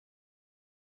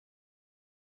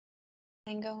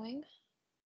recording going?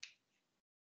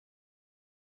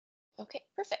 Okay,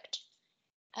 perfect.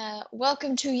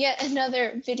 Welcome to yet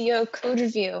another video code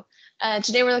review.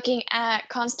 Today we're looking at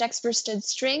constexpr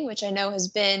string, which I know has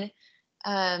been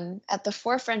at the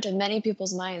forefront of many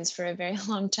people's minds for a very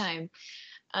long time.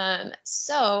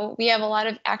 So we have a lot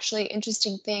of actually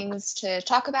interesting things to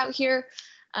talk about here.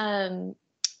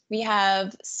 We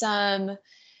have some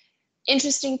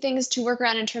interesting things to work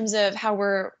around in terms of how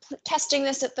we're testing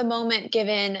this at the moment,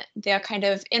 given the kind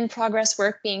of in-progress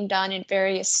work being done in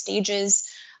various stages,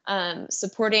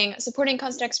 supporting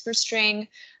constexpr string,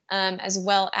 as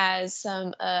well as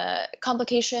some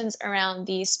complications around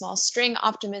the small string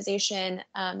optimization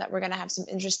that we're going to have some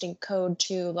interesting code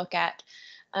to look at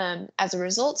as a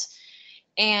result.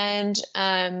 And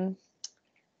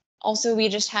also, we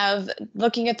just have,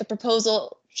 looking at the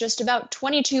proposal, just about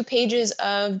 22 pages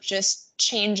of just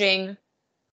changing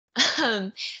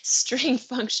string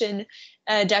function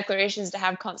declarations to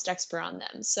have constexpr on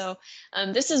them. So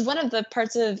this is one of the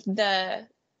parts of the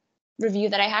review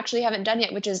that I actually haven't done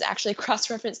yet, which is actually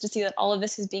cross-reference to see that all of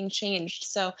this is being changed.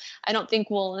 So I don't think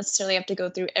we'll necessarily have to go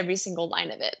through every single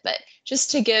line of it, but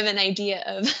just to give an idea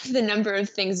of the number of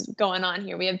things going on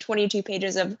here, we have 22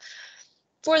 pages of,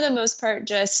 for the most part,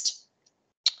 just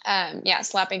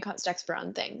slapping constexpr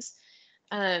on things.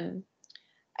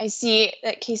 I see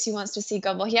that Casey wants to see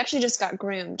Gumball. He actually just got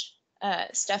groomed.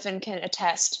 Stefan can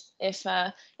attest if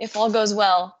all goes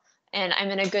well and I'm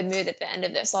in a good mood at the end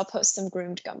of this. I'll post some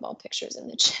groomed Gumball pictures in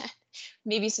the chat,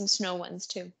 maybe some snow ones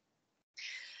too.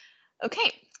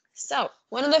 Okay, so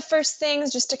one of the first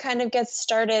things, just to kind of get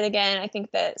started again, I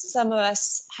think that some of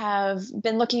us have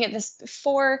been looking at this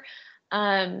before.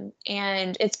 And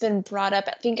it's been brought up,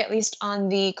 I think, at least on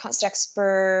the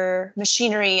constexpr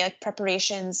machinery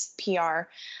preparations PR.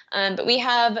 But we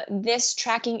have this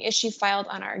tracking issue filed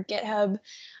on our GitHub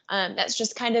that's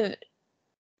just kind of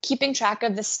keeping track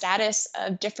of the status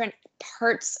of different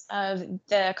parts of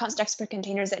the constexpr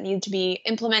containers that need to be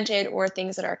implemented or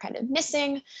things that are kind of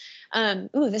missing.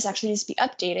 This actually needs to be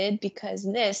updated because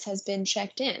this has been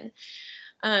checked in.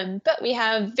 But we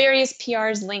have various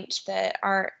PRs linked that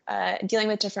are dealing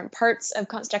with different parts of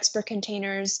constexpr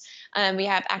containers. We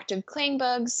have active Clang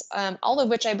bugs, all of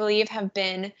which I believe have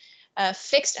been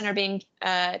fixed and are being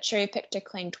cherry-picked to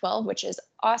Clang 12, which is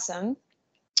awesome.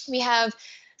 We have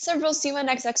several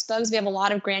C1XX bugs. We have a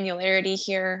lot of granularity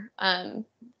here,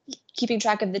 keeping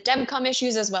track of the DevCom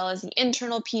issues as well as the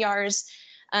internal PRs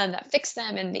that fix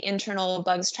them and the internal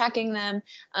bugs tracking them.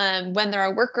 When there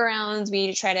are workarounds,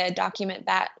 we try to document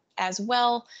that as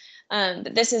well.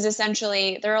 But this is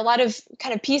essentially, there are a lot of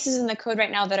kind of pieces in the code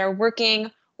right now that are working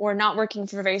or not working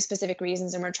for very specific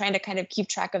reasons, and we're trying to kind of keep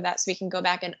track of that so we can go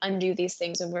back and undo these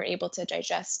things when we're able to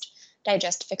digest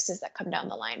fixes that come down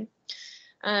the line.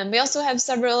 We also have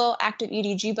several active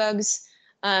EDG bugs.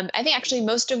 I think actually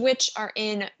most of which are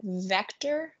in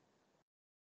vector,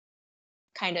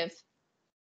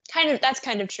 that's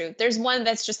kind of true. There's one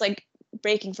that's just like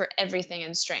breaking for everything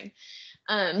in string.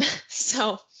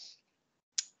 So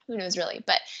who knows really,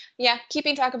 but yeah,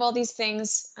 keeping track of all these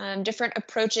things, different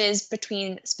approaches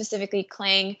between specifically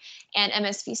Clang and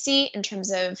MSVC in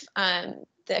terms of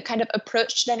the kind of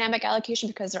approach to dynamic allocation,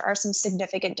 because there are some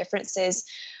significant differences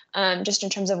just in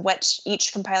terms of what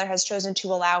each compiler has chosen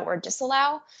to allow or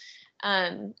disallow.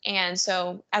 And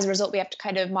so as a result, we have to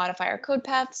kind of modify our code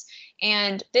paths.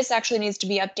 And this actually needs to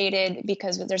be updated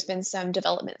because there's been some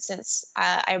development since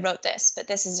I wrote this, but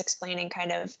this is explaining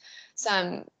kind of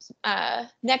some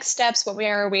next steps, what we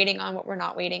are waiting on, what we're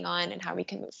not waiting on, and how we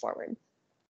can move forward.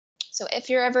 So if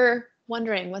you're ever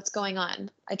wondering what's going on,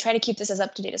 I try to keep this as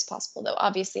up to date as possible, though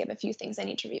obviously I have a few things I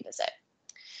need to revisit.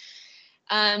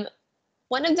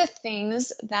 One of the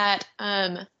things that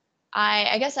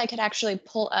I guess I could actually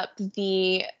pull up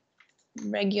the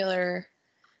regular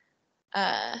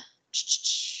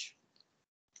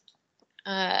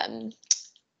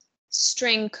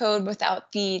string code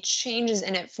without the changes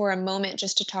in it for a moment,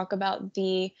 just to talk about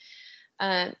the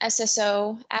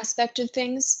SSO aspect of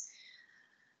things.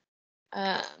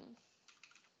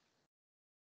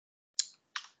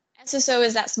 SSO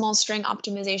is that small string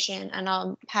optimization, and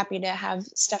I'm happy to have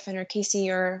Stefan or Casey,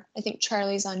 or I think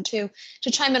Charlie's on too, to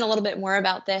chime in a little bit more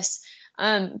about this.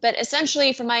 But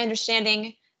essentially, from my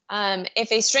understanding,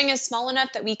 if a string is small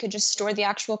enough that we could just store the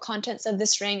actual contents of the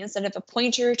string instead of a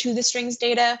pointer to the string's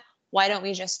data, why don't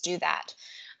we just do that?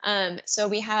 So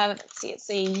we have, let's see, it's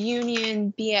a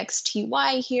union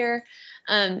bxty here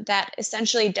that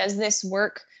essentially does this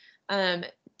work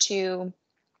to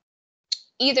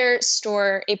either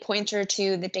store a pointer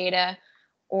to the data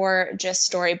or just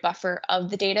store a buffer of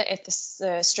the data if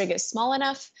the string is small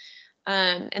enough.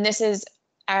 And this is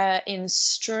in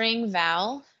string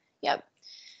val. Yep,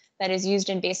 that is used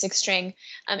in basic string.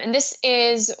 And this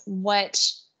is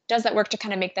what does that work to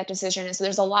kind of make that decision. And so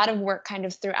there's a lot of work kind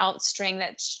of throughout string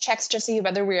that checks to see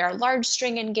whether we are large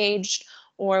string engaged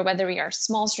or whether we are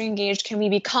small string engaged. Can we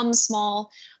become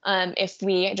small if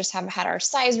we just have had our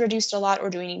size reduced a lot, or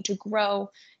do we need to grow,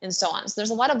 and so on. So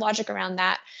there's a lot of logic around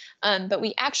that. But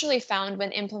we actually found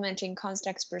when implementing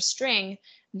constexpr string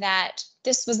that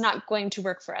this was not going to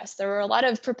work for us. There were a lot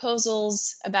of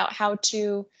proposals about how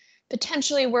to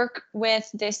potentially work with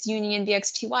this union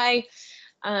vxty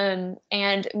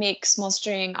and make small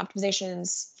string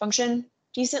optimizations function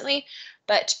decently,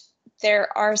 but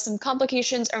there are some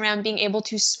complications around being able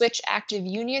to switch active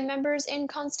union members in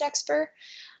constexpr,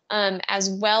 as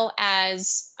well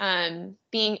as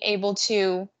being able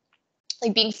to,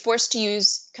 like, being forced to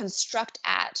use construct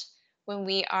at when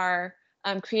we are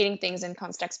creating things in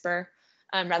constexpr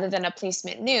rather than a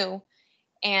placement new,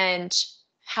 and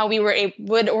how we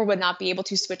would or would not be able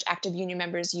to switch active union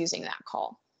members using that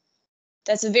call.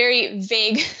 That's a very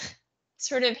vague,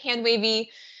 sort of hand-wavy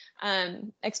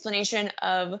explanation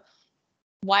of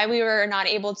why we were not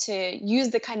able to use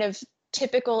the kind of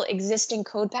typical existing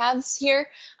code paths here.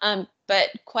 But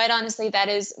quite honestly, that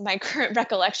is my current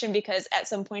recollection, because at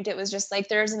some point it was just like,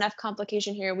 there's enough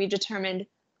complication here. We've determined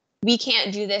we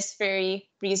can't do this very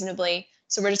reasonably.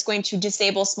 So we're just going to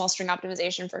disable small string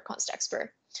optimization for constexpr.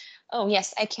 Oh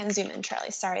yes, I can zoom in,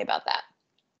 Charlie. Sorry about that.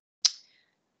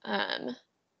 Is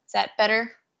that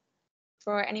better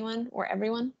for anyone or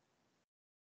everyone?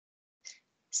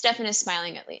 Stefan is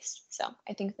smiling at least, so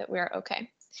I think that we're okay.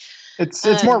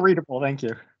 It's more readable, thank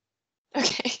you.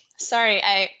 Okay, sorry.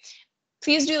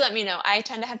 Please do let me know. I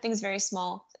tend to have things very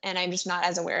small, and I'm just not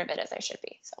as aware of it as I should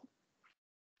be. So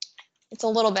it's a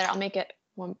little bit. I'll make it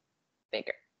one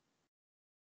bigger.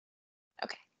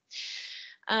 Okay.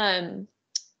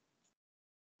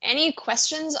 Any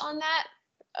questions on that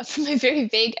from my very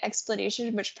vague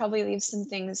explanation, which probably leaves some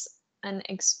things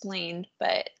unexplained,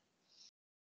 but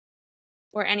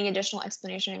or any additional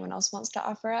explanation anyone else wants to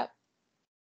offer up?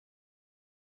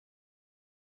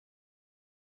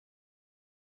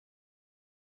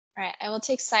 All right, I will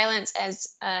take silence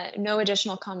as no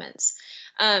additional comments.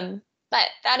 But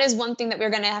that is one thing that we're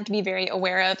going to have to be very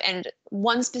aware of, and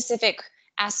one specific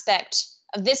aspect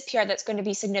of this PR that's going to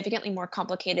be significantly more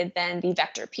complicated than the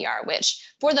vector PR,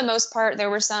 which for the most part, there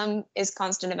were some is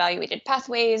constant evaluated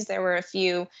pathways. There were a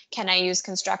few, can I use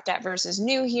construct at versus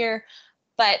new here?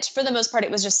 But for the most part,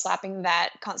 it was just slapping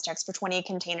that constexpr20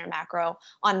 container macro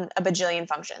on a bajillion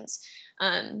functions.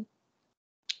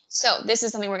 So this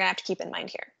is something we're going to have to keep in mind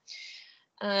here.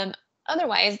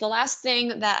 Otherwise, the last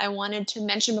thing that I wanted to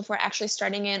mention before actually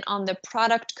starting in on the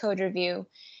product code review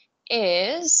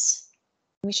is,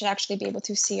 we should actually be able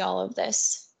to see all of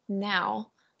this now.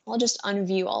 I'll just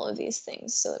unview all of these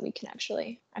things so that we can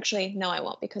actually, no, I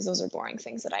won't, because those are boring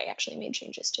things that I actually made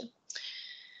changes to.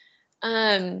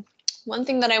 One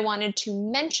thing that I wanted to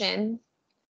mention,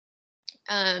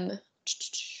 trying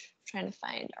to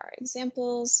find our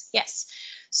examples. Yes.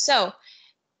 So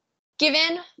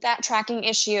given that tracking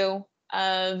issue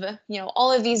of,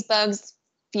 all of these bugs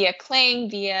via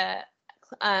Clang, via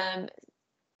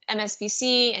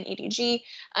MSVC and EDG,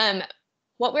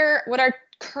 what our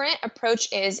current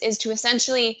approach is to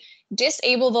essentially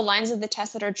disable the lines of the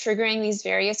test that are triggering these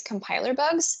various compiler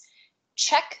bugs,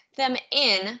 check them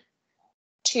in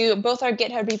to both our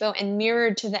GitHub repo and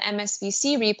mirrored to the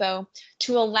MSVC repo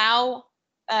to allow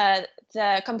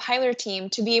the compiler team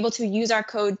to be able to use our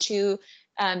code to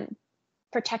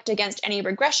protect against any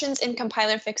regressions in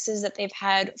compiler fixes that they've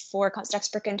had for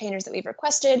constexpr containers that we've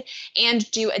requested,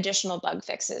 and do additional bug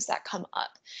fixes that come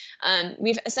up.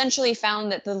 We've essentially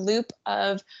found that the loop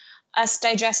of us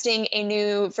digesting a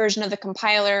new version of the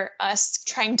compiler, us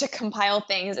trying to compile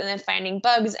things and then finding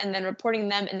bugs and then reporting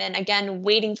them, and then again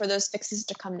waiting for those fixes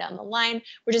to come down the line,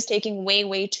 we're just taking way,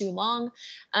 way too long.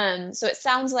 So it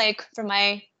sounds like, from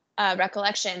my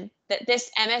recollection, that this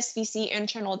MSVC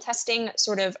internal testing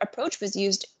sort of approach was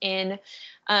used in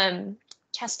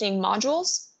testing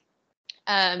modules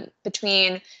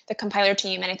between the compiler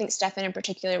team, and I think Stefan in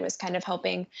particular was kind of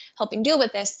helping deal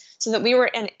with this, so that we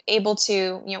were able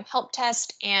to help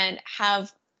test and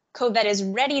have code that is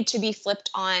ready to be flipped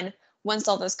on once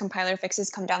all those compiler fixes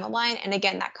come down the line. And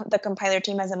again, that the compiler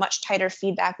team has a much tighter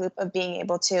feedback loop of being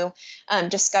able to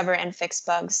discover and fix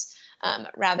bugs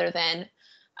rather than,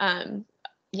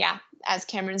 as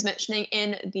Cameron's mentioning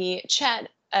in the chat,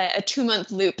 a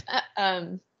 2-month loop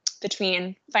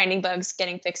between finding bugs,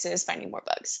 getting fixes, finding more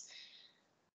bugs.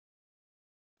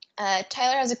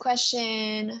 Tyler has a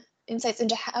question. insights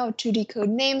into how to decode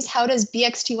names. How does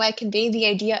BXTY convey the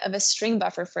idea of a string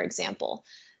buffer, for example?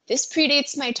 This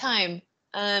predates my time.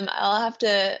 I'll have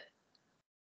to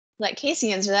let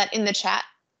Casey answer that in the chat.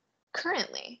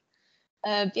 Currently,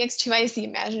 BXTY is the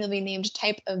imaginatively named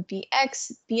type of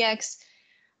BX. BX,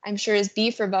 I'm sure, is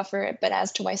B for buffer, but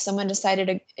as to why someone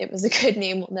decided it was a good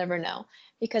name, we'll never know.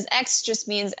 Because X just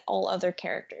means all other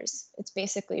characters. It's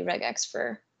basically regex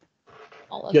for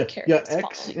all other characters. Yeah,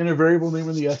 X in a variable name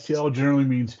in the STL generally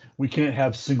means we can't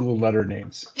have single letter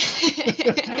names.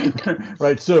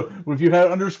 Right, so if you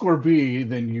had underscore B,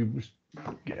 then you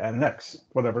add an X,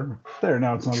 whatever. There,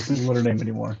 now it's not a single letter name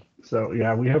anymore. So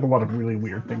yeah, we have a lot of really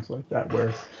weird things like that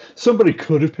where somebody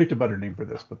could have picked a better name for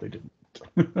this, but they didn't.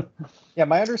 Yeah,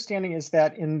 my understanding is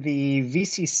that in the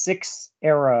VC6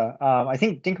 era, I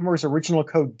think Dinkamore's original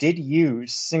code did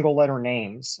use single letter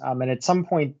names. And at some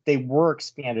point they were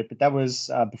expanded, but that was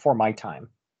before my time.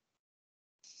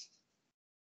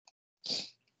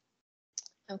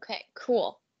 Okay,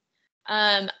 cool.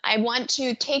 I want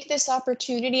to take this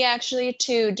opportunity actually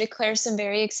to declare some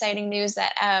very exciting news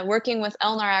that working with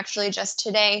Elnar actually just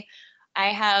today, I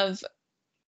have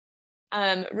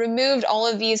removed all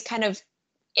of these kind of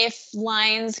if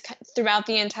lines throughout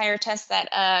the entire test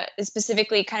that is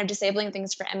specifically kind of disabling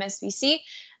things for MSVC,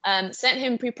 sent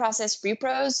him preprocessed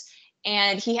repros,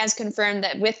 and he has confirmed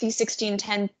that with the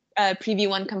 1610 preview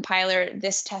 1 compiler,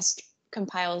 this test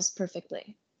compiles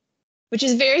perfectly, which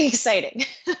is very exciting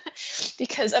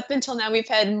because up until now we've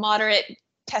had moderate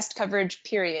test coverage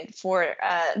period for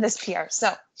this PR.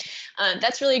 So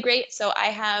that's really great. So I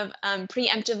have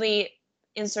preemptively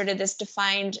inserted this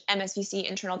defined MSVC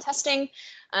internal testing.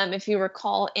 If you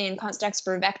recall in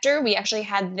constexpr vector, we actually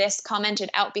had this commented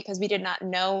out because we did not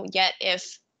know yet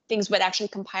if things would actually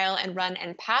compile and run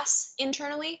and pass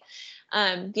internally.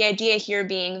 The idea here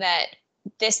being that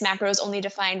this macro is only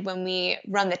defined when we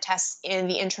run the tests in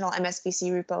the internal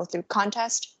MSVC repo through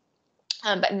contest,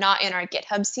 but not in our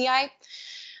GitHub CI.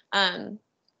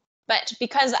 But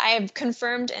because I have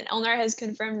confirmed and Elnar has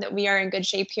confirmed that we are in good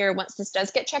shape here, once this does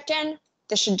get checked in,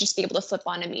 this should just be able to flip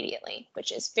on immediately,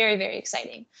 which is very, very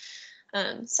exciting.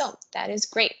 So that is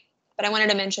great. But I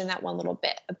wanted to mention that one little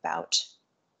bit about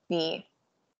the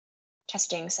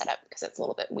testing setup because it's a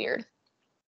little bit weird.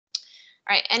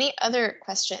 All right, any other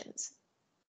questions?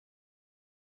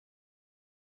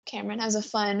 Cameron has a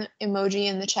fun emoji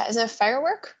in the chat. Is it a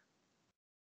firework?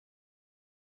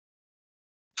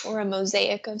 Or a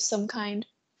mosaic of some kind?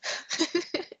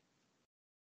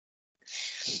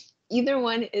 Either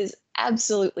one is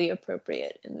absolutely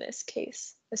appropriate in this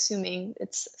case, assuming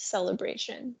it's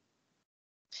celebration.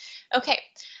 Okay,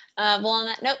 well, on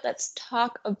that note, let's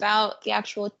talk about the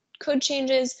actual code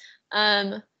changes.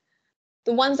 The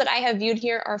ones that I have viewed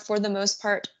here are for the most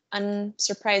part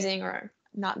unsurprising or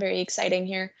not very exciting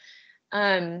here.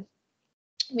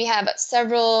 We have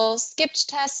several skipped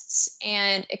tests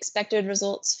and expected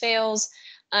results fails.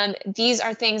 These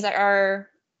are things that are,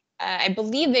 I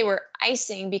believe they were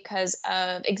icing because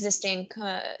of existing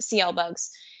CL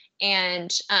bugs.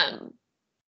 And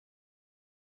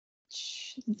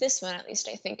this one, at least,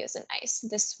 I think is an ice.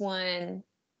 This one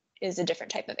is a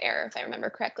different type of error, if I remember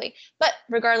correctly. But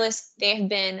regardless, they have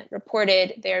been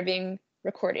reported. They are being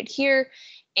recorded here.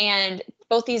 And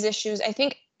both these issues, I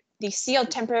think the CL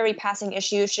temporary passing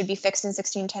issue should be fixed in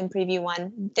 1610 preview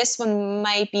 1. This one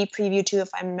might be preview 2 if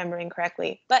I'm remembering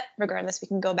correctly. But regardless, we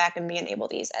can go back and re-enable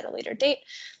these at a later date.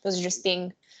 Those are just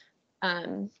being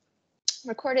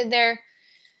recorded there.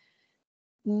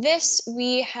 This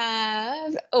we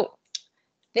have, oh,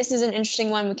 this is an interesting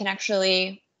one. We can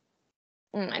actually,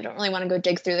 I don't really want to go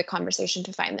dig through the conversation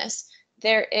to find this.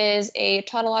 There is a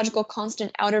tautological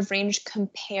constant out of range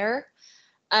compare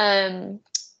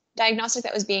diagnostic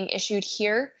that was being issued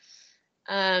here.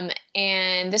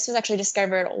 And this was actually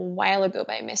discovered a while ago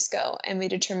by Misco, and we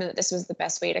determined that this was the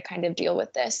best way to kind of deal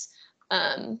with this.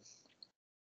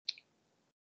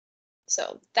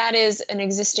 So that is an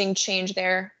existing change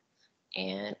there.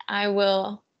 And I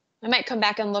might come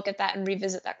back and look at that and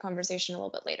revisit that conversation a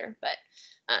little bit later, but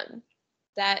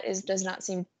that does not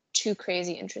seem too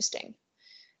crazy interesting.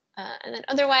 And then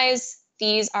otherwise,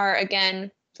 these are,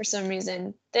 again, for some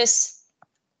reason, this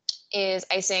is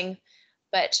icing,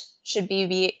 but should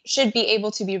be able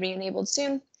to be re-enabled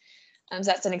soon. So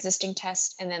that's an existing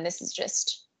test. And then this is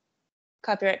just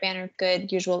copyright banner,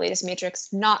 good, usual latest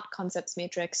matrix, not concepts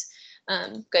matrix,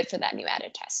 good for that new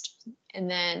added test.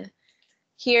 And then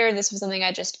here, this was something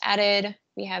I just added.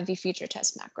 We have the feature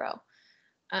test macro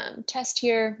test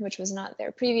here, which was not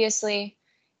there previously.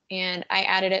 And I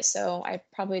added it, so I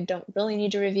probably don't really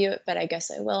need to review it, but I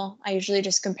guess I will. I usually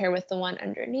just compare with the one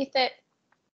underneath it.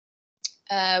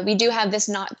 we do have this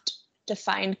not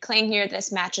defined claim here.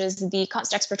 This matches the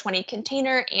constexpr20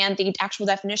 container and the actual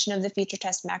definition of the feature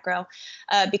test macro,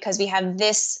 because we have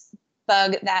this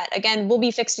bug that, again, will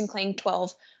be fixed in claim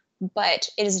 12, but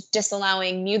it is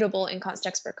disallowing mutable in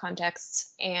constexpr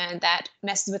contexts, and that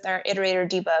messes with our iterator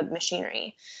debug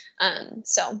machinery.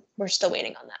 So we're still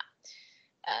waiting on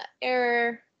that.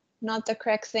 Error, not the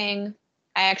correct thing.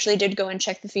 I actually did go and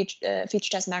check the feature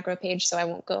test macro page, so I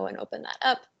won't go and open that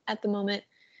up at the moment.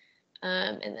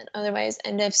 And then otherwise,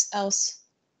 end if else,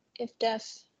 if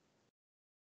def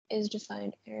is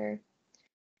defined error.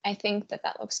 I think that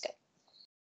that looks good.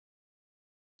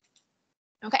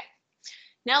 Okay,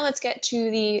 now let's get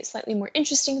to the slightly more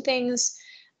interesting things.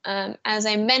 As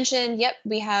I mentioned, yep,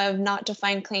 we have not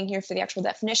defined claim here for the actual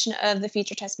definition of the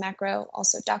feature test macro,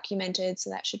 also documented, so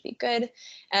that should be good.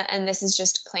 And this is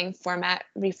just claim format,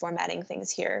 reformatting things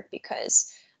here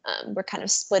because we're kind of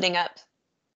splitting up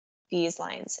these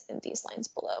lines and these lines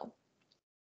below.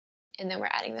 And then we're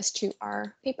adding this to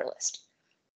our paper list.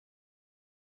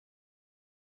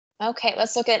 Okay,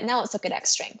 let's look at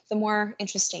X-string, the more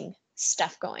interesting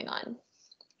stuff going on.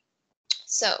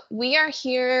 So we are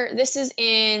here, this is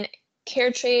in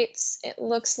care traits, it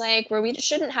looks like, where we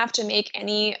shouldn't have to make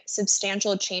any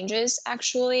substantial changes,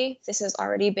 actually. This has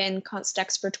already been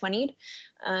constexpr20'd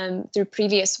through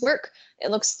previous work. It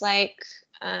looks like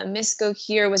Misco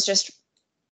here was just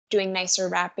doing nicer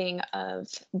wrapping of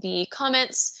the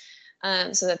comments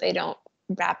so that they don't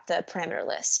wrap the parameter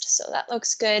list. So that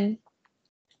looks good.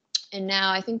 And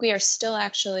now I think we are still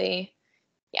actually,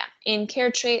 yeah, in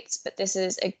care traits, but this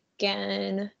is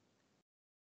again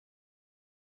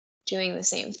doing the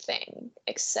same thing,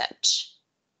 except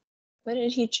what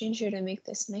did he change here to make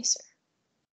this nicer?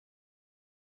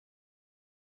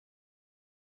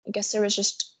 I guess there was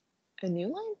just a new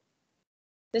line.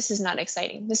 This is not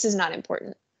exciting. This is not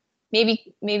important.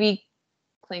 Maybe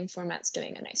claim format's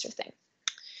doing a nicer thing.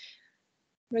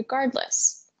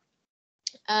 Regardless,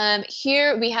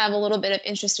 here we have a little bit of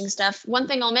interesting stuff. One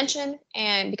thing I'll mention,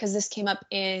 and because this came up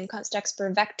in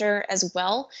constexpr vector as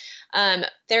well,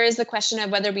 there is the question of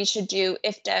whether we should do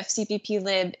if def cpp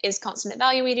lib is constant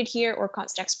evaluated here or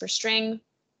constexpr string.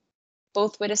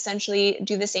 Both would essentially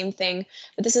do the same thing,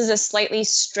 but this is a slightly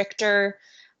stricter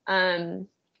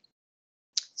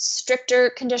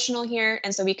conditional here,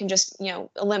 and so we can just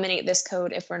eliminate this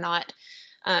code if we're not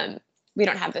we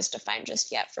don't have this defined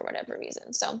just yet for whatever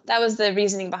reason. So that was the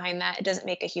reasoning behind that. It doesn't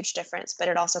make a huge difference, but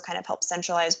it also kind of helps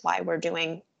centralize why we're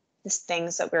doing these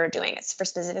things that we're doing. It's for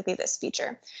specifically this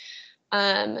feature.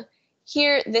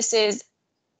 Here, this is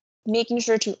making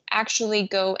sure to actually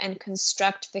go and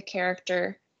construct the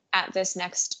character at this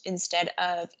next instead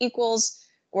of equals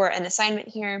or an assignment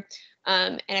here.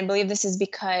 And I believe this is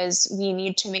because we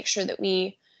need to make sure that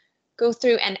we go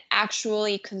through and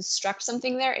actually construct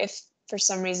something there if for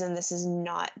some reason this is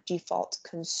not default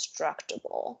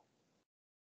constructible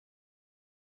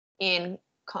in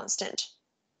constant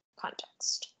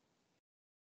context.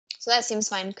 So that seems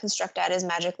fine. Construct add is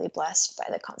magically blessed by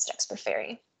the constexpr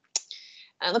fairy.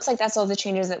 It looks like that's all the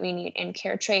changes that we need in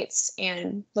care traits,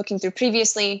 and looking through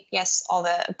previously, yes, all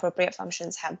the appropriate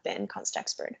functions have been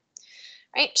constexpr'd.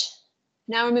 Right,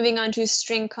 now we're moving on to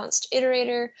string const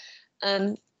iterator,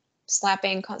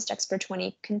 slapping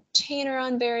constexpr20 container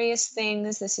on various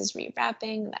things. This is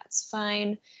rewrapping, that's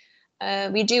fine.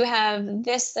 We do have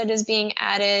this that is being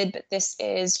added, but this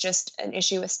is just an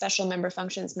issue with special member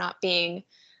functions not being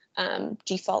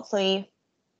defaultly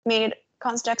made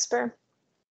constexpr.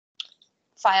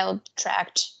 Filed,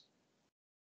 tracked,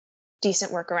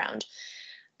 decent workaround.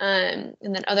 And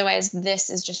then otherwise,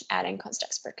 this is just adding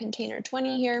constexpr container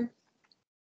 20 here.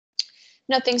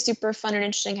 Nothing super fun and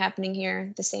interesting happening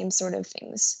here. The same sort of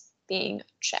things being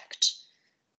checked.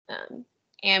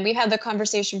 And we've had the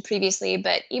conversation previously,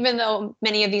 but even though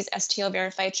many of these STL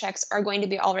verify checks are going to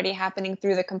be already happening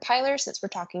through the compiler, since we're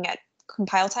talking at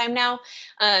compile time now,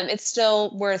 it's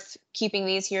still worth keeping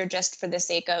these here just for the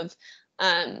sake of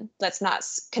let's not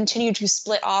continue to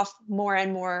split off more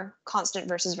and more constant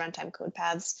versus runtime code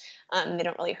paths. They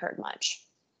don't really hurt much.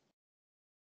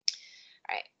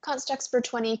 All right,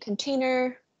 constexpr20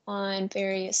 container on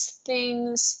various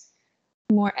things,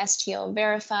 more STL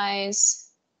verifies,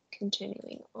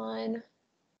 continuing on.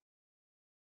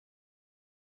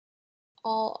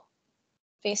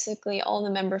 Basically all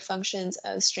the member functions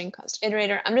of string const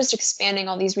iterator. I'm just expanding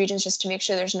all these regions just to make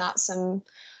sure there's not some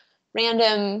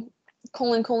random :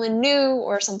 new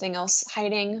or something else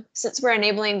hiding. Since we're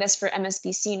enabling this for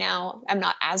MSBC now, I'm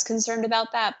not as concerned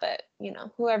about that, but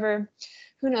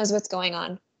who knows what's going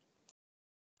on.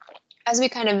 As we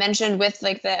kind of mentioned with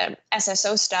like the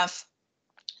SSO stuff,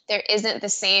 there isn't the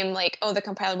same like, oh, the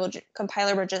compiler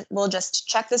will just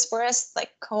check this for us, like :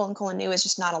 new is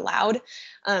just not allowed.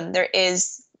 There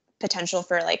is potential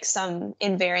for like some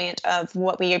invariant of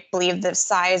what we believe the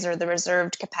size or the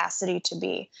reserved capacity to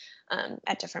be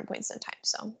at different points in time.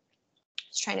 So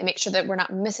just trying to make sure that we're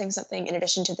not missing something in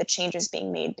addition to the changes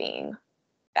being made being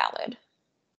valid.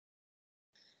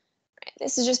 Right,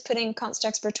 this is just putting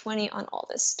constexpr 20 on all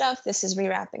this stuff. This is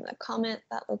rewrapping the comment.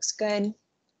 That looks good.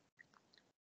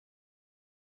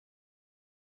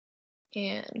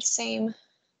 And same.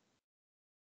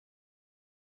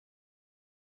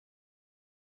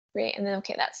 Great, and then,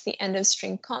 okay, that's the end of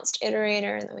string const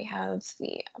iterator, and then we have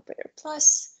the operator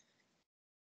plus,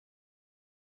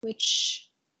 which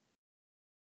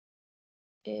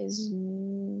is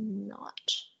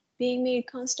not being made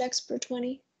constexpr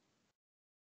 20.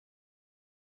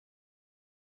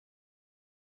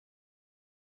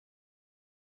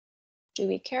 Do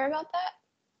we care about that?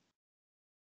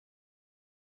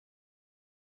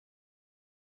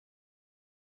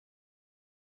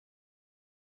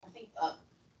 I think bug.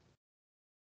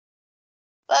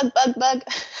 Bug.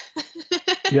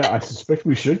 Yeah, I suspect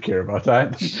we should care about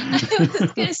that. I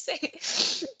was gonna say.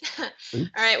 All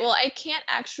right, well, I can't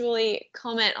actually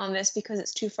comment on this because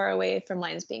it's too far away from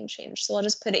lines being changed. So I'll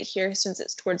just put it here since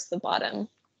it's towards the bottom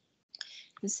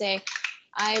and say,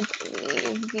 I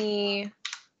believe the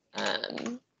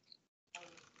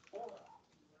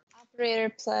operator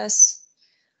plus,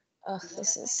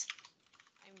 this is,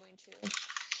 I'm going to,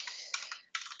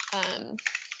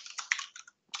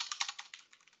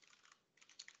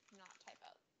 not type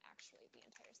out actually the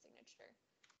entire signature.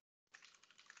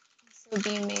 This will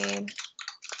be made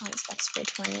constexpr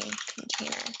 20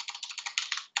 container.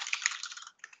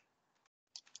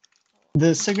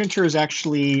 The signature is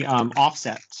actually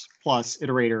offset plus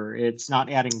iterator. It's not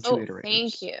adding two iterators.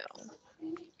 Thank you.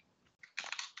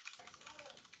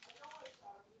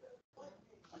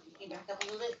 Can you back up a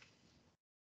little bit?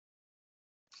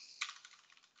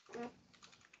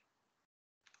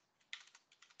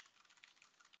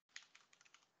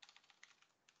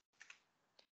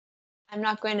 I'm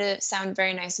not going to sound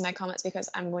very nice in my comments because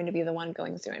I'm going to be the one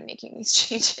going through and making these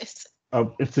changes.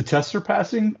 If the tests are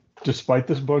passing, despite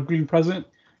this bug being present,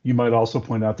 you might also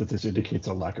point out that this indicates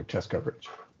a lack of test coverage.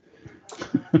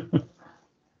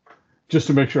 Just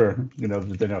to make sure,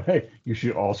 that they know, hey, you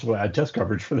should also add test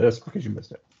coverage for this because you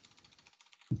missed it.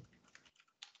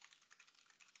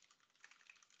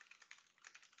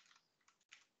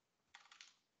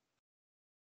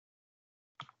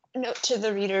 Note to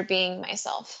the reader being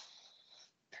myself.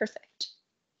 Perfect.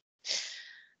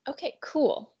 Okay,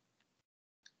 cool.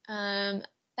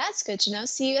 That's good to know.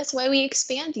 See, that's why we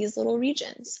expand these little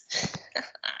regions.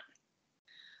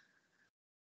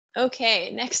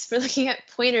 Okay, next we're looking at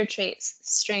pointer traits,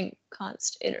 string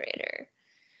const iterator.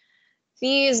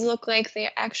 These look like they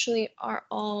actually are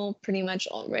all pretty much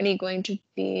already going to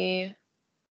be,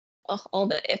 all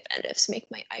the if and ifs make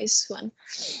my eyes swim.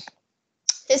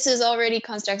 This is already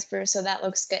constexpr, so that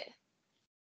looks good.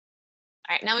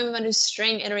 All right, now we move on to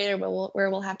string iterator where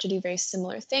we'll have to do very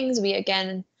similar things. We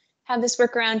again have this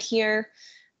workaround here.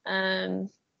 I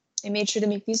made sure to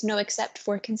make these no except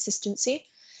for consistency.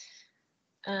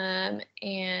 And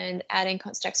adding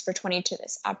constexpr 20 to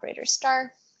this operator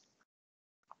star.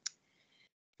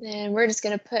 Then we're just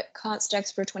going to put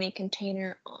constexpr 20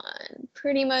 container on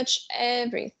pretty much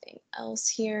everything else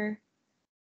here.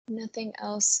 Nothing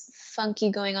else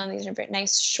funky going on. These are very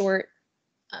nice short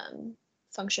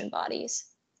function bodies.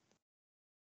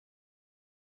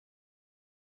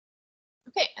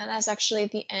 Okay, and that's actually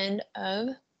the end of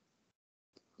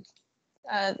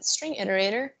the string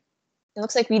iterator. It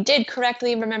looks like we did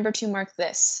correctly remember to mark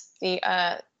this, the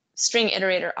string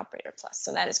iterator operator plus,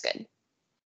 so that is good.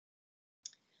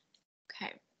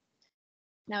 Okay,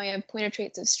 now we have pointer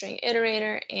traits of string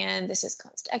iterator, and this is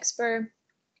constexpr,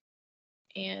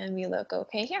 and we look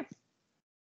okay here.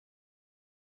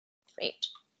 Great.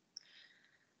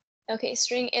 Okay,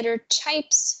 string iter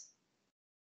types.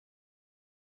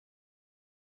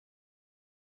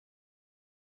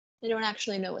 I don't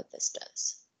actually know what this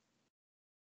does.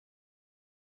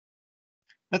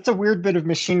 That's a weird bit of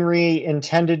machinery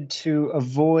intended to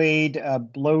avoid a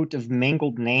bloat of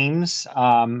mangled names.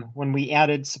 When we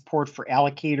added support for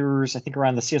allocators, I think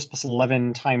around the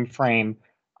CS+11 timeframe,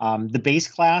 the base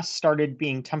class started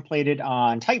being templated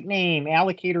on type name,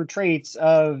 allocator traits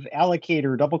of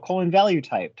allocator, : value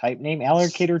type, type name,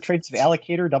 allocator traits of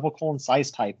allocator, :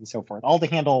 size type, and so forth, all to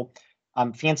handle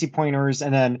fancy pointers.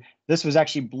 And then this was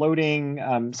actually bloating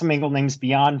some mangled names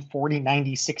beyond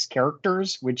 4096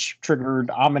 characters, which triggered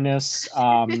ominous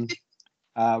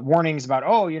warnings about,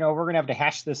 oh, we're going to have to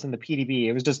hash this in the PDB.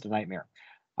 It was just a nightmare.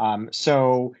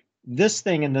 So this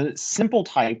thing in the simple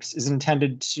types is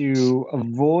intended to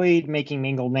avoid making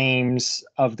mingled names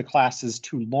of the classes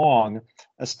too long,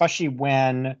 especially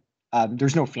when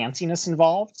there's no fanciness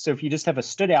involved. So if you just have a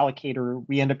std allocator,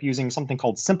 we end up using something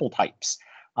called simple types,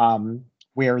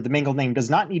 where the mingled name does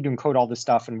not need to encode all this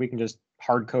stuff, and we can just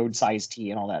hard code size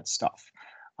t and all that stuff.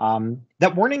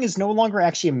 That warning is no longer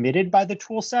actually emitted by the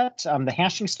toolset. The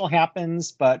hashing still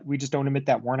happens, but we just don't emit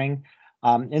that warning.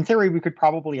 In theory, we could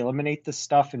probably eliminate this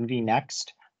stuff in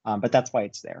vNext, but that's why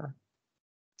it's there.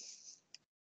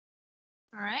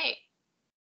 All right.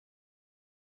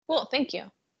 Cool, thank you.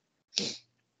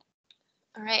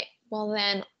 All right, well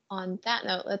then on that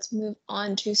note, let's move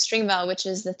on to string val, which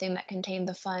is the thing that contained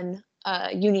the fun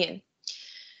union.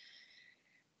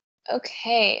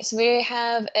 Okay, so we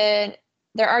have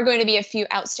there are going to be a few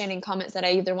outstanding comments that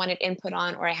I either wanted input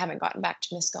on or I haven't gotten back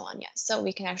to Misco on yet. So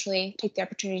we can actually take the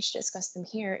opportunity to discuss them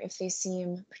here if they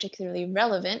seem particularly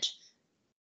relevant.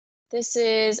 This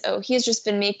is, oh, he's just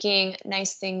been making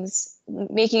nice things,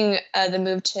 making the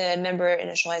move to member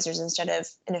initializers instead of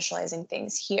initializing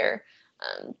things here.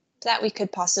 That we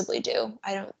could possibly do.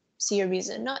 I don't see a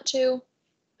reason not to,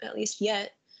 at least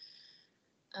yet.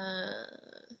 Yeah,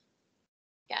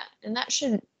 and that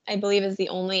should, I believe, is the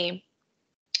only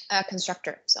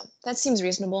constructor. So that seems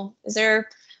reasonable. Is there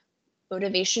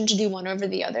motivation to do one over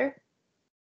the other?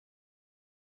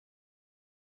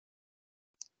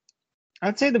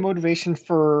 I'd say the motivation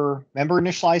for member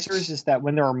initializers is that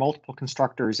when there are multiple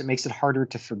constructors, it makes it harder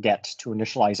to forget to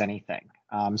initialize anything.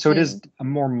 So it is a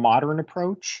more modern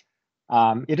approach.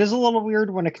 It is a little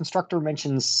weird when a constructor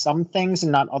mentions some things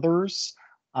and not others,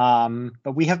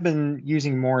 but we have been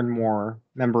using more and more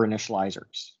member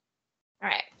initializers. All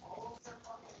right.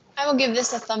 I will give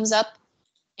this a thumbs up,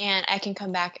 and I can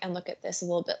come back and look at this a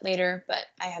little bit later, but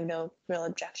I have no real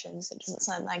objections. It doesn't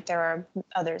sound like there are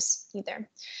others either.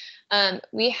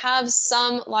 We have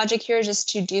some logic here just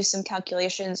to do some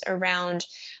calculations around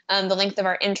the length of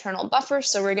our internal buffer.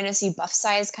 So we're going to see buff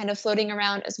size kind of floating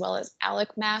around, as well as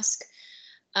alloc mask.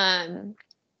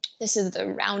 This is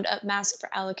the roundup mask for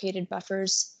allocated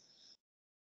buffers.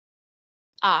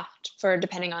 For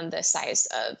depending on the size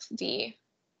of the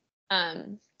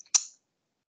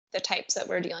types that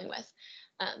we're dealing with.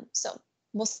 So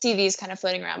we'll see these kind of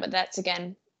floating around, but that's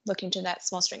again looking to that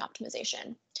small string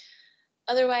optimization.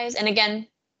 Otherwise, and again,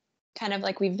 kind of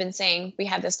like we've been saying, we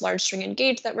have this large string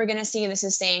engage that we're going to see, and this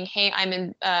is saying, hey, I'm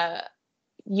in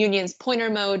union's pointer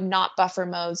mode, not buffer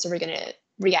mode, so we're going to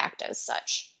react as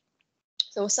such.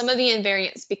 So some of the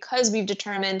invariants, because we've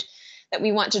determined that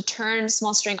we want to turn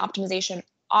small string optimization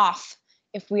off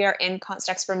if we are in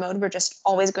constexpr mode, we're just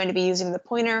always going to be using the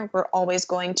pointer. We're always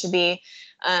going to be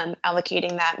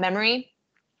allocating that memory.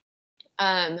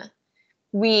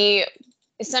 We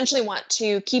essentially want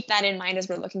to keep that in mind as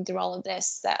we're looking through all of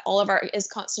this, that all of our is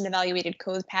constant evaluated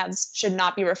code paths should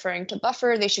not be referring to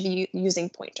buffer. They should be using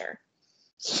pointer.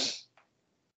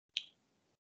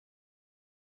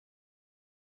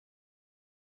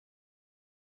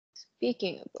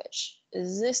 Speaking of which,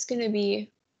 is this going to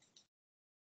be,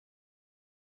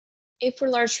 if we're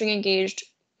large string engaged,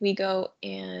 we go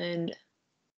and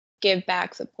give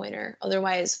back the pointer.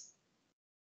 Otherwise,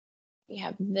 we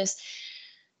have this.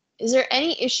 Is there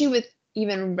any issue with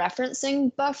even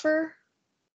referencing buffer?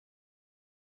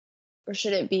 Or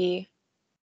should it be,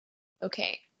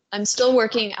 okay, I'm still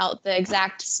working out the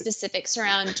exact specifics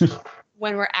around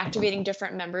when we're activating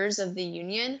different members of the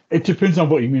union. It depends on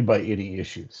what you mean by any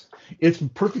issues. It's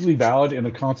perfectly valid in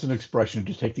a constant expression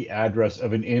to take the address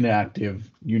of an inactive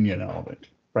union element,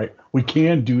 right? We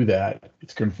can do that.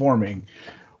 It's conforming.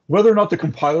 Whether or not the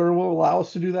compiler will allow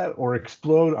us to do that or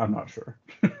explode, I'm not sure.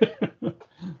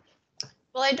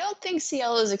 Well, I don't think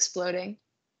CL is exploding.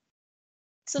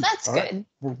 So that's All good.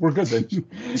 Right. We're good then.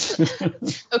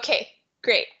 Okay,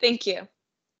 great. Thank you.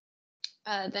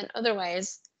 Then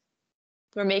otherwise,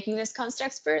 we're making this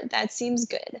constexpr. That seems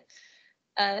good.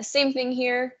 Same thing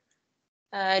here.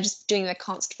 Just doing the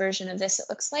const version of this, it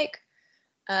looks like.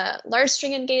 Large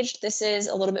string engaged, this is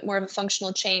a little bit more of a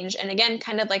functional change. And again,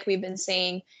 kind of like we've been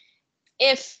saying,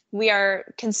 if we are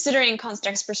considering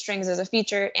constexpr strings as a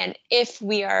feature, and if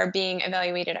we are being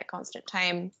evaluated at constant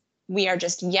time, we are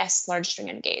just yes, large string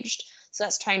engaged. So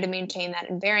that's trying to maintain that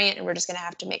invariant, and we're just going to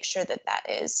have to make sure that that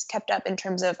is kept up in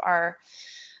terms of our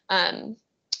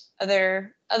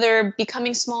other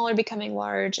becoming smaller, becoming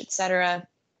large, etc.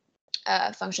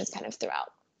 Functions kind of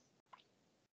throughout.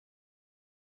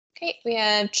 Okay, we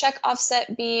have check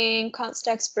offset being const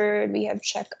expert. We have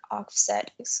check offset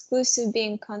exclusive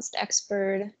being const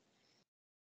expert.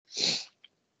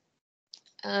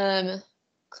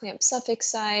 Clamp suffix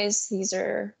size, these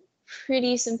are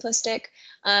pretty simplistic.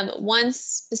 One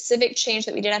specific change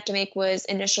that we did have to make was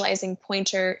initializing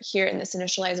pointer here in this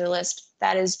initializer list.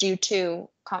 That is due to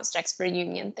constexpr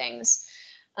union things.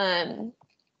 But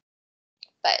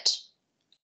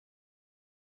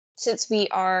since we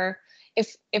are,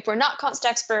 if we're not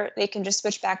constexpr, they can just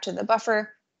switch back to the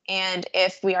buffer. And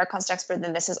if we are constexpr,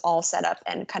 then this is all set up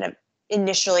and kind of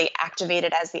initially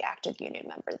activated as the active union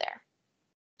member there.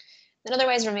 Then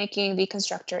otherwise, we're making the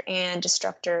constructor and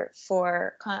destructor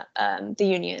for the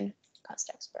union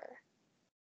constexpr.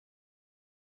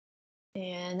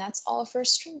 And that's all for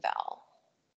string val.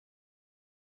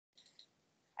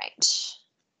 Right.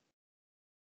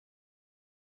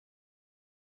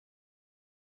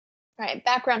 All right,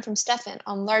 background from Stefan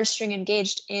on large string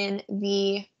engaged in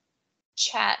the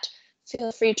chat.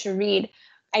 Feel free to read.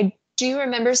 I do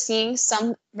remember seeing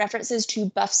some references to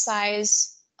buff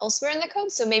size elsewhere in the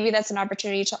code, so maybe that's an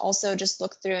opportunity to also just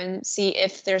look through and see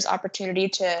if there's opportunity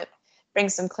to bring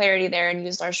some clarity there and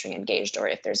use large string engaged, or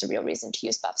if there's a real reason to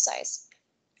use buff size.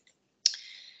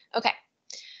 Okay,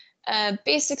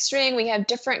 basic string, we have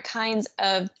different kinds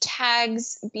of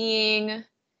tags being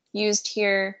used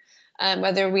here,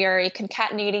 whether we are a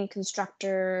concatenating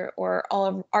constructor or all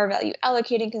of our value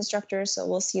allocating constructor, so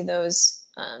we'll see those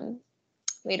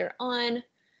later on.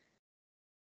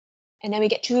 And then we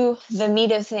get to the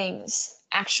meat of things,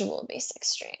 actual basic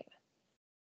string.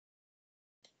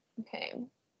 Okay.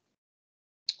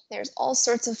 There's all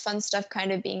sorts of fun stuff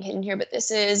kind of being hidden here, but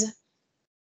this is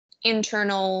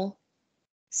internal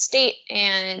state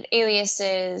and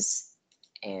aliases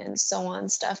and so on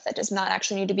stuff that does not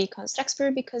actually need to be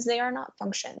constexpr because they are not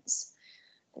functions.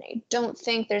 And I don't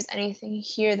think there's anything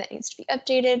here that needs to be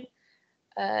updated.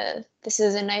 This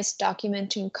is a nice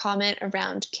documenting comment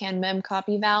around can mem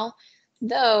copy val,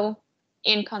 though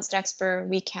in constexpr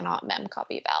we cannot mem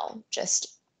copy val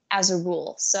just as a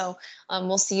rule. So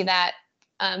we'll see that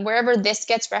wherever this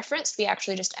gets referenced, we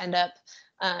actually just end up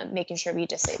making sure we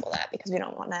disable that because we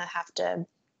don't want to have to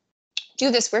do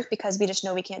this work because we just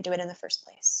know we can't do it in the first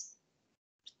place.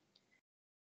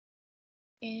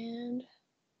 And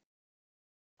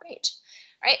great.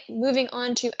 All right, moving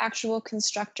on to actual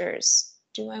constructors.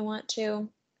 Do I want to?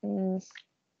 We're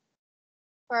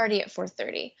already at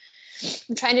 4:30.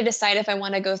 I'm trying to decide if I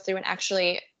want to go through and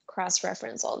actually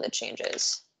cross-reference all the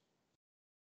changes.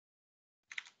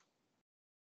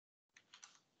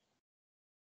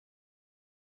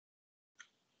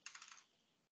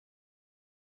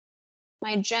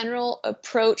 My general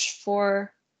approach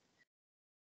for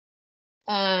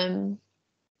verifying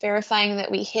that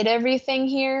we hit everything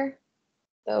here,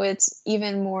 though it's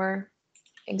even more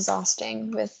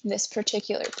exhausting with this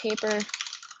particular paper,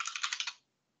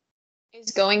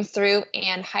 is going through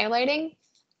and highlighting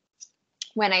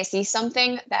when I see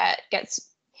something that gets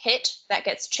hit, that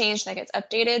gets changed, that gets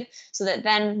updated, so that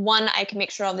then one, I can make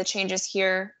sure all the changes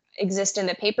here exist in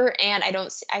the paper, and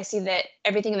I see that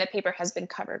everything in the paper has been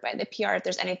covered by the PR if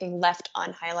there's anything left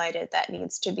unhighlighted that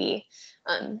needs to be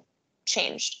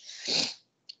changed.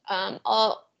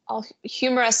 I'll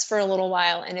humor us for a little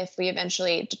while, and if we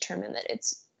eventually determine that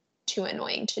it's too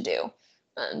annoying to do,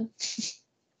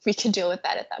 we can deal with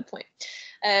that at that point.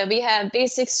 We have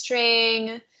basic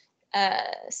string,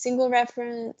 single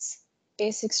reference,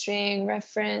 basic string,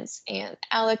 reference, and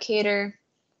allocator,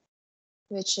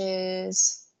 which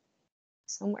is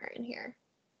somewhere in here.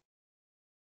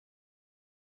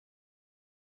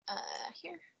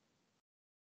 Here.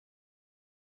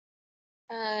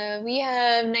 We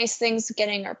have nice things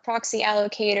getting our proxy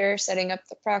allocator, setting up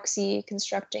the proxy,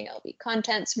 constructing LB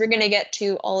contents. We're going to get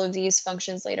to all of these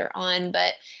functions later on,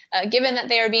 but given that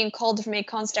they are being called from a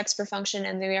constexpr function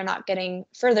and we are not getting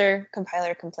further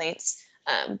compiler complaints,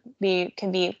 we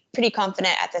can be pretty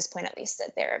confident at this point, at least,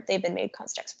 that they've been made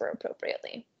constexpr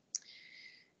appropriately.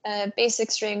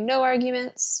 Basic string, no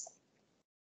arguments,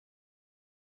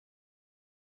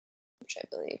 which I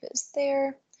believe is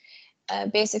there.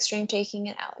 Basic string taking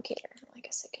an allocator. I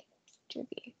guess I can do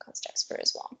the constexpr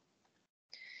as well.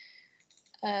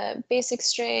 Basic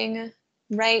string,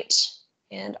 right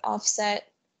and offset.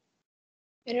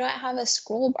 I do not have a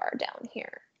scroll bar down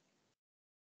here.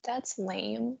 That's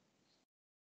lame.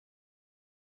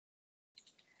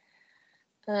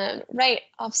 Right,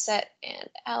 offset, and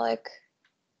alloc.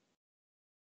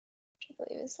 Which I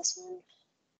believe is this one.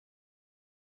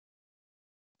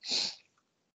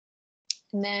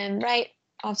 And then right,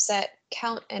 offset,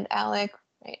 count, and alloc.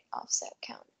 Right, offset,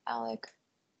 count, alloc.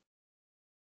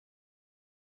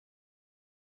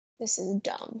 This is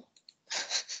dumb.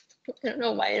 I don't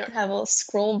know why I don't have a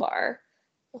scroll bar,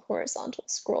 a horizontal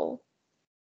scroll.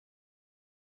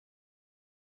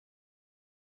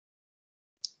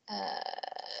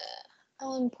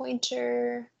 Ellen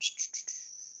pointer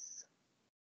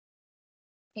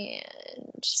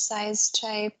and size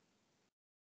type,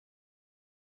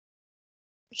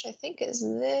 which I think is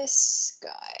this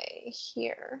guy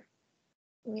here.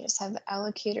 We just have the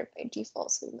allocator by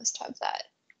default, so we must have that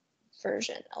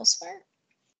version elsewhere.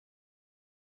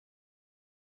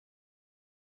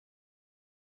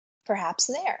 Perhaps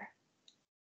there.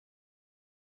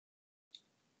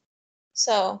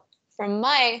 So from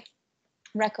my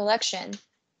recollection,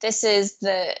 this is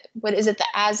the, what is it, the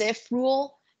as if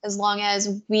rule, as long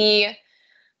as we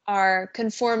are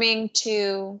conforming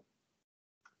to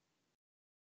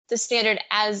the standard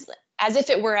as if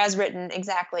it were as written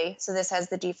exactly. So this has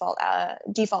the default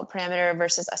parameter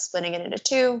versus us splitting it into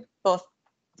two. Both,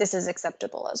 this is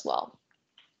acceptable as well.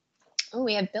 Oh,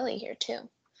 we have Billy here too.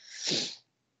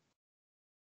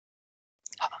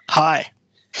 Hi.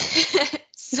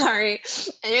 Sorry,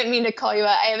 I didn't mean to call you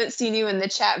out. I haven't seen you in the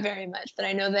chat very much, but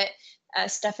I know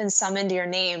that Stefan summoned your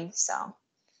name, so.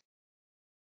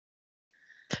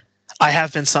 I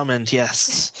have been summoned,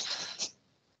 yes.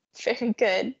 Very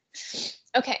good.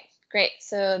 Okay, great.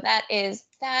 So that is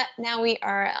that. Now we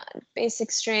are on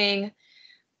basic string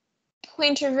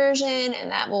pointer version,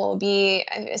 and that will be,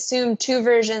 I assume, two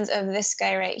versions of this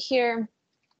guy right here.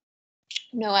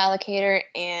 No allocator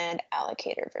and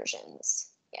allocator versions.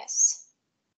 Yes.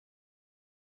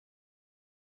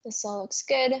 This all looks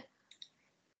good.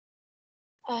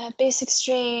 Basic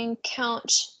string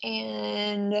count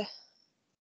and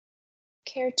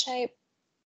char type.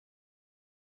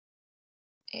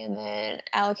 And then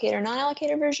allocator,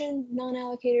 non-allocator version,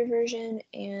 non-allocator version,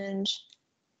 and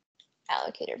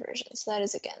allocator version. So that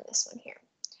is, again, this one here.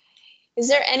 Is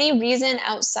there any reason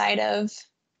outside of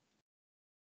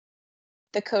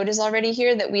the code is already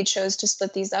here that we chose to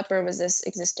split these up, or was this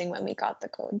existing when we got the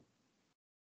code?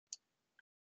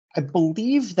 I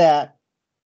believe that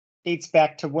dates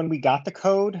back to when we got the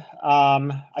code.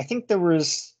 I think there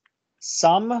was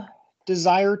some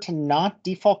desire to not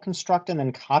default construct and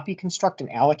then copy construct an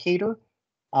allocator.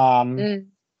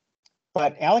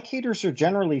 But allocators are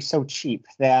generally so cheap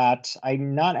that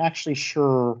I'm not actually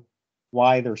sure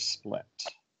why they're split.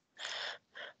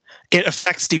 It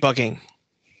affects debugging.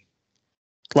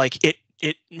 Like it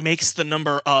makes the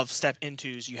number of step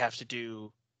intos you have to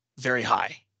do very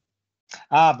high.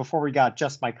 Before we got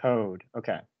just my code.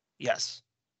 Okay. Yes.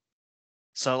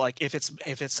 So like if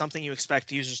it's something you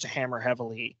expect users to hammer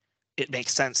heavily, it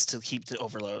makes sense to keep the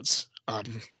overloads.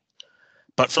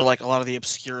 But for like a lot of the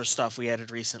obscure stuff we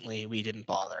added recently, we didn't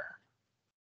bother.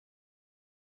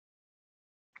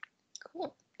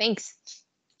 Cool, thanks.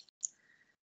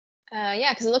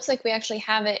 Yeah, because it looks like we actually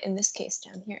have it in this case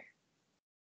down here,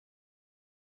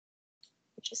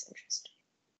 which is interesting.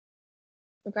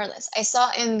 Regardless, I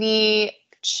saw in the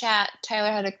chat,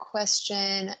 Tyler had a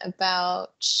question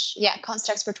about, yeah,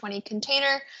 constexpr 20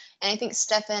 container, and I think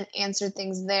Stefan answered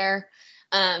things there.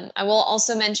 I will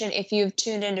also mention, if you've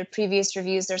tuned into previous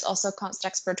reviews, there's also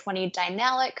constexpr 20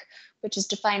 dynamic, which is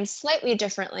defined slightly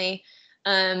differently,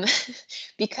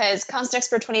 because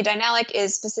constexpr 20 dynamic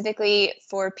is specifically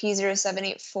for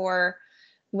P0784,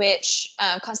 which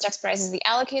constexpurizes the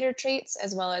allocator traits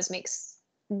as well as makes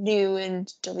new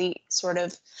and delete sort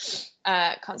of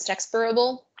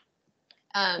constexpurable,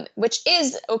 which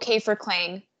is okay for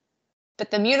Clang,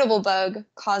 but the mutable bug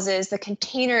causes the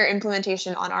container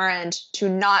implementation on our end to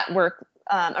not work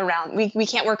around. We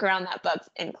can't work around that bug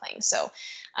in Clang. So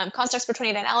constexpr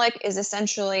 20 dynamic is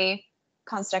essentially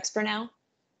constexpr now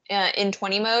in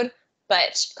 20 mode,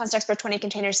 but constexpr 20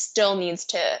 container still needs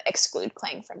to exclude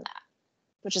Clang from that,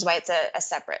 which is why it's a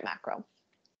separate macro.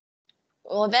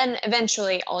 Well, then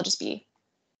eventually I'll just be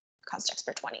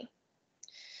constexpr 20.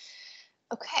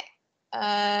 Okay.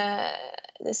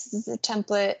 This is the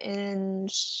template and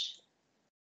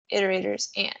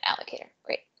iterators and allocator.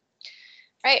 Great.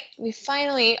 All right, we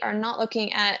finally are not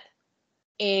looking at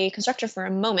a constructor for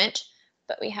a moment,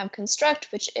 but we have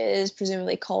construct, which is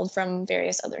presumably called from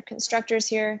various other constructors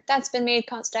here. That's been made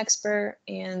constexpr,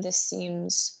 and this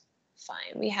seems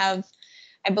fine. We have,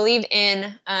 I believe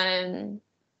in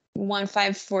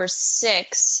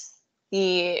 1546,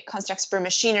 the constexpr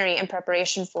machinery in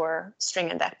preparation for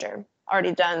string and vector.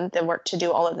 Already done the work to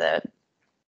do all of the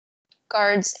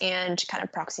guards and kind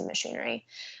of proxy machinery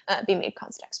be made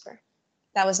constexpr.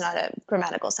 That was not a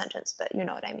grammatical sentence, but you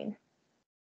know what I mean.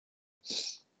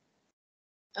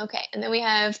 Okay, and then we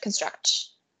have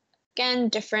construct. Again,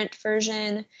 different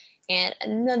version and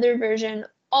another version,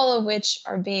 all of which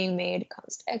are being made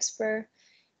constexpr.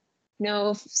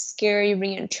 No scary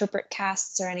reinterpret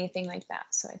casts or anything like that,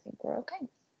 so I think we're okay.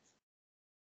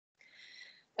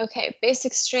 Okay,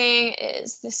 basic string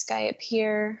is this guy up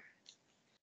here.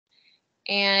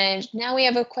 And now we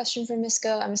have a question for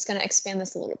Misco. I'm just going to expand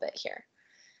this a little bit here.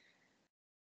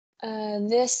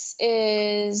 This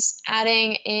is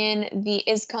adding in the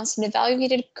is constant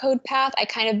evaluated code path. I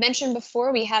kind of mentioned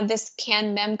before we have this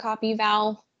can mem copy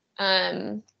val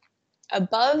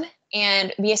above,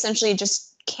 and we essentially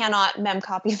just cannot mem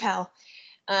copy val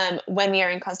when we are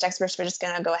in constexpr. We're just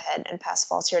going to go ahead and pass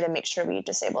false here to make sure we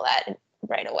disable that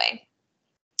right away.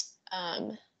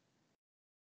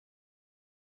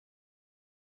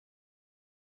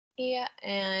 Yeah,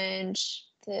 and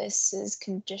this is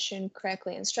conditioned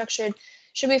correctly and structured.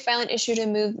 Should we file an issue to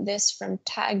move this from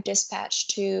tag dispatch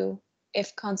to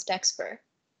if constexpr?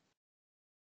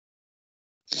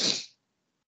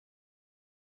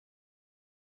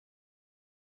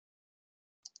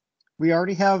 We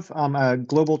already have a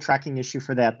global tracking issue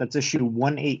for that. That's issue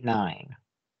 189.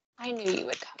 I knew you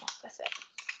would come up with it.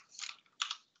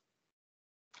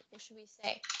 What should we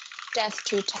say? Death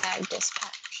to tag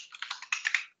dispatch.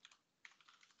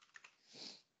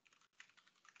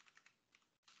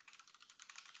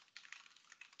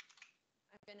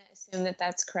 I'm going to assume that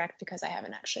that's correct because I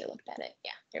haven't actually looked at it.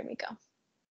 Yeah, here we go.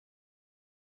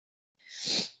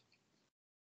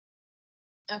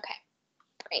 Okay,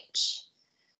 great.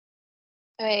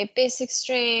 Okay, basic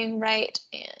string, right,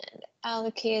 and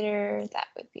allocator, that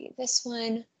would be this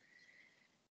one.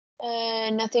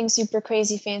 Nothing super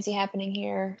crazy fancy happening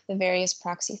here. The various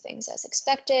proxy things as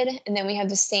expected. And then we have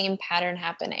the same pattern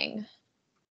happening.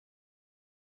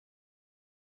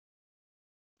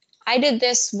 I did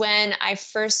this when I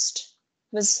first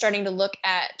was starting to look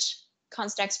at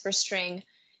constexpr string.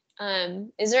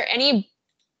 Is there any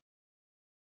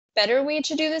better way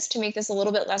to do this to make this a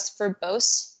little bit less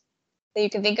verbose that you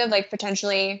can think of, like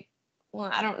potentially? Well,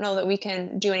 I don't know that we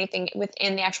can do anything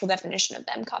within the actual definition of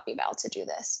mem copy val to do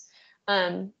this.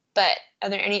 But are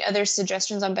there any other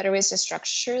suggestions on better ways to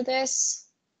structure this?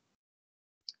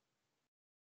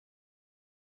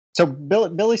 So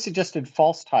Billy suggested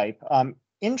false type.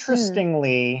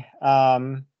 Interestingly,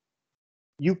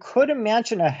 you could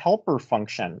imagine a helper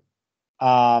function.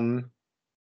 No,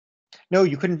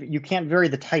 you couldn't. You can't vary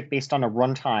the type based on a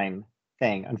runtime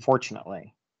thing,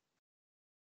 unfortunately.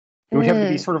 It would have to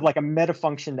be sort of like a meta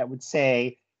function that would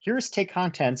say, here's take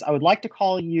contents. I would like to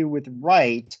call you with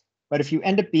write, but if you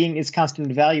end up being is constant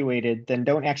evaluated, then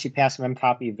don't actually pass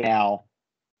memcopy val.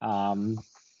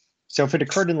 So if it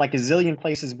occurred in like a zillion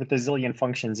places with a zillion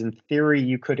functions, in theory,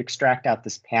 you could extract out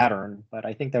this pattern, but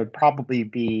I think that would probably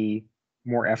be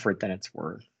more effort than it's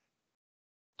worth.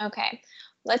 Okay.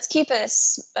 Let's keep a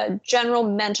general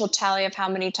mental tally of how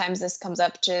many times this comes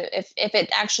up to, if it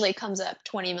actually comes up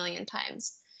 20 million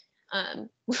times.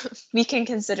 We can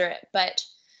consider it, but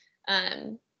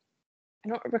I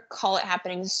don't recall it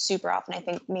happening super often. I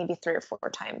think maybe 3 or 4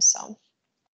 times, so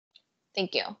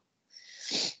thank you.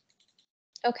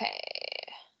 Okay,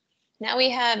 now we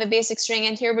have a basic string,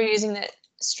 and here we're using the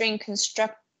string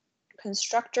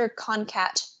constructor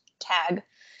concat tag,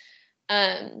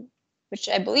 which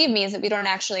I believe means that we don't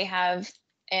actually have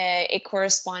a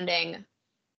corresponding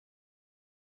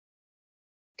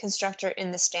constructor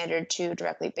in the standard to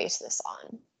directly base this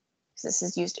on. So this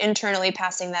is used internally,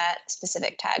 passing that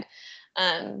specific tag,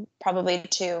 probably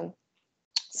to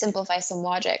simplify some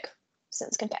logic,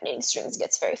 since concatenating strings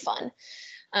gets very fun.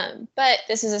 But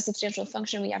this is a substantial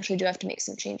function. We actually do have to make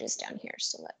some changes down here.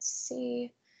 So let's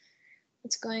see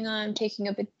what's going on. I'm taking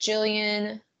a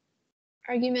bajillion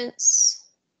arguments.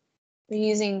 We're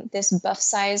using this buff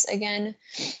size again.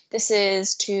 This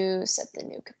is to set the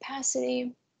new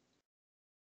capacity.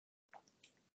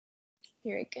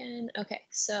 Here again. Okay,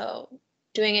 so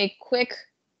doing a quick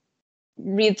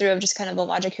read through of just kind of the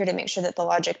logic here to make sure that the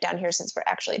logic down here, since we're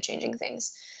actually changing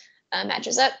things,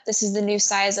 matches up. This is the new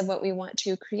size of what we want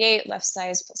to create, left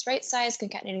size plus right size,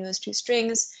 concatenating those 2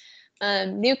 strings.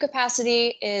 New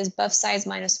capacity is buff size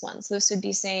 -1. So this would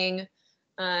be saying,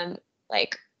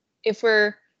 like, if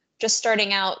we're just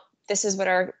starting out, this is what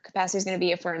our capacity is going to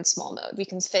be if we're in small mode. We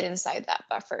can fit inside that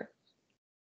buffer.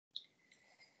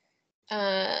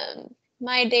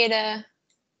 My data,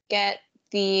 get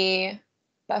the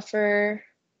buffer,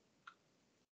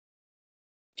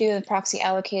 do the proxy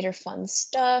allocator fun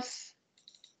stuff.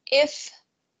 If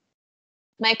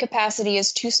my capacity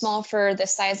is too small for the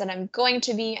size that I'm going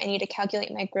to be, I need to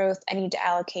calculate my growth, I need to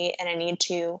allocate, and I need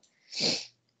to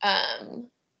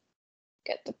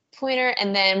get the pointer,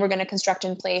 and then we're going to construct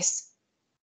in place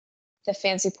the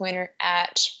fancy pointer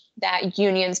at that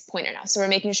union's pointer now. So we're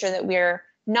making sure that we're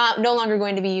no longer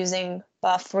going to be using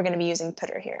buff, we're going to be using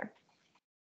putter here.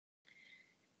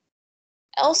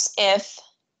 Else if,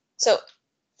 so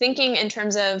thinking in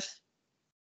terms of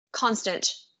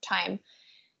constant time,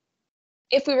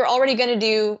 if we were already going to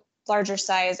do larger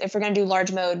size, if we're going to do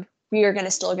large mode, we are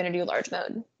still going to do large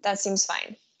mode. That seems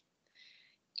fine.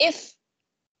 If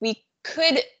we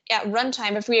could, at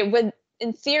runtime, if we would,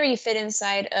 in theory, fit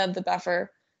inside of the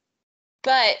buffer,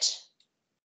 but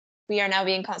we are now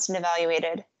being constant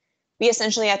evaluated, we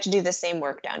essentially have to do the same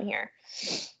work down here.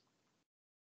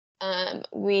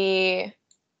 We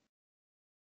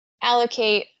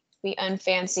allocate, we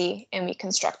unfancy, and we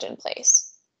construct in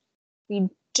place. We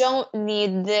don't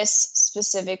need this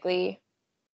specifically.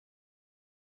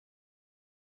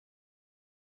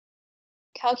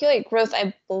 Calculate growth,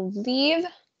 I believe,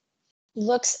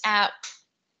 looks at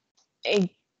a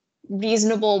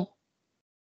reasonable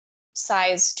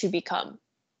size to become,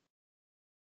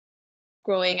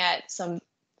 growing at some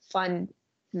fun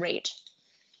rate.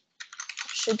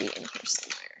 Should be in here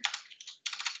somewhere.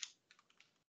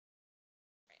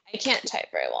 I can't type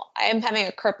very well. I am having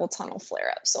a carpal tunnel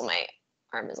flare up, so my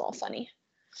arm is all funny.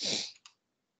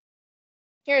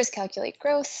 Here is calculate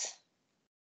growth.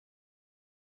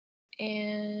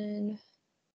 And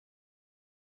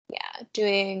yeah,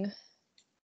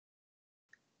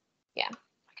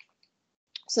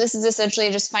 so this is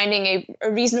essentially just finding a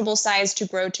reasonable size to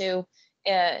grow to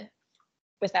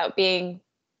without being,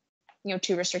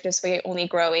 too restrictive, so we only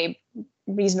grow a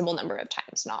reasonable number of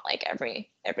times, not like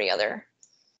every other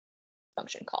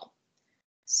function call.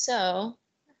 So,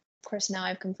 of course, now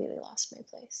I've completely lost my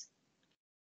place.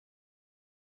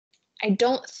 I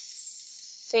don't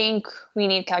think we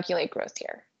need calculate growth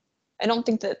here. I don't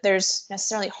think that there's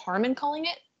necessarily harm in calling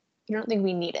it. I don't think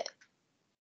we need it.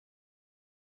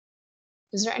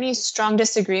 Is there any strong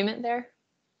disagreement there?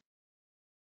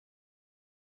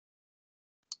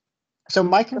 So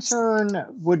my concern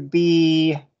would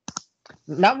be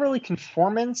not really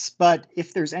conformance, but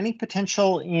if there's any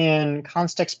potential in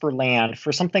constexpr land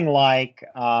for something like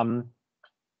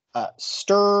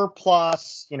stir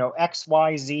plus, X,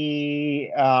 Y,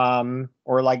 Z,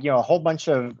 or like, a whole bunch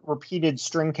of repeated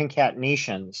string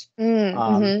concatenations.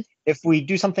 If we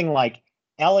do something like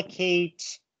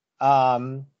allocate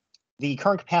the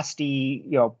current capacity,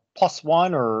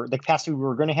 +1, or the capacity we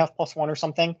were going to have +1 or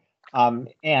something,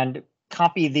 and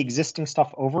copy the existing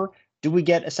stuff over, do we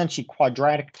get essentially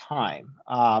quadratic time?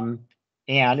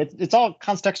 And it's all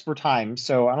constexpr time,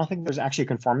 so I don't think there's actually a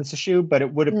conformance issue, but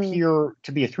it would appear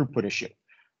to be a throughput issue.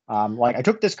 Like I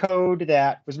took this code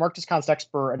that was marked as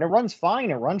constexpr, and it runs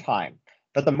fine at runtime,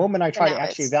 but the moment I try to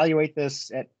actually evaluate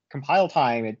this at compile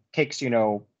time, it takes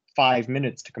 5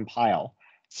 minutes to compile.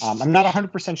 I'm not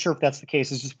 100% sure if that's the case.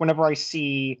 It's just whenever I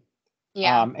see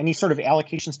any sort of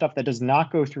allocation stuff that does not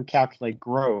go through calculate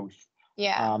growth,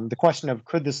 the question of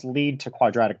could this lead to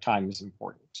quadratic time is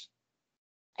important.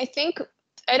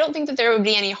 I don't think that there would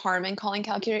be any harm in calling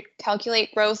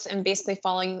calculate growth and basically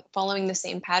following the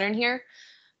same pattern here.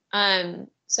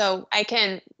 So I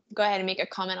can go ahead and make a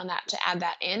comment on that to add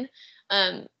that in.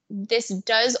 This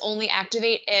does only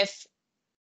activate if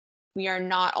we are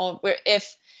not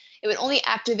if it would only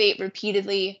activate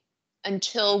repeatedly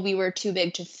until we were too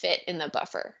big to fit in the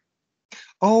buffer.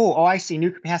 Oh, I see. New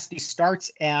capacity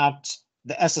starts at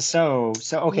the SSO.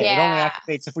 So, okay, it only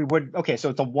activates if we would. Okay,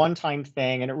 so it's a one-time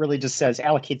thing, and it really just says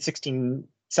allocate 17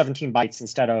 bytes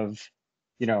instead of,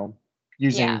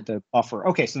 using the buffer.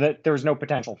 Okay, so that there's no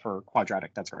potential for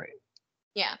quadratic. That's right.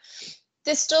 Yeah,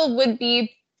 this still would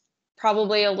be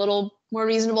probably a little more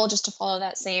reasonable just to follow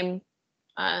that same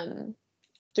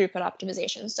throughput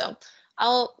optimization. So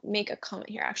I'll make a comment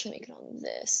here, actually make it on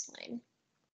this line.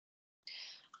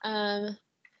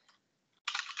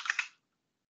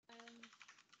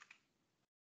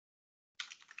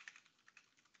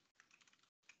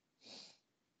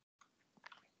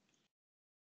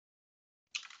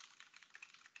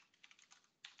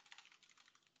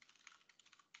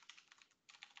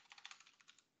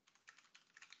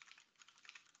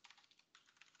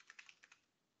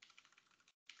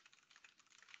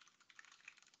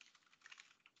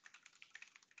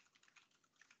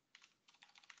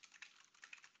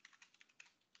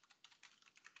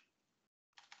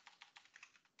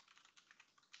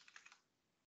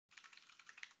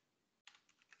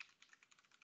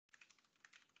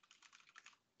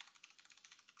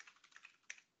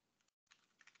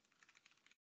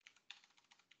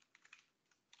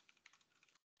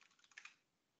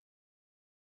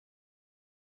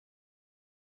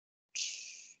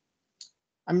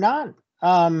 I'm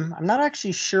not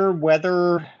actually sure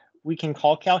whether we can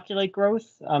call calculate growth.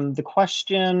 The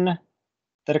question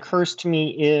that occurs to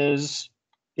me is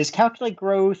calculate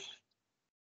growth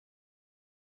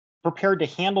prepared to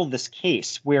handle this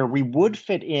case where we would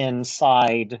fit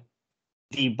inside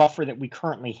the buffer that we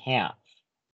currently have.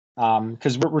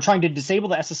 Because we're trying to disable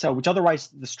the SSO, which otherwise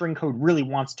the string code really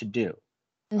wants to do.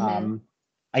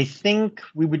 I think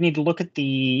we would need to look at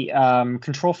the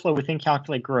control flow within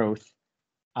calculate growth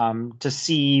to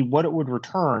see what it would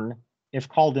return if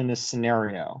called in this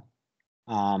scenario.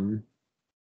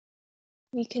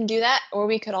 We can do that, or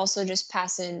we could also just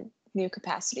pass in new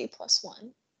capacity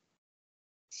 +1.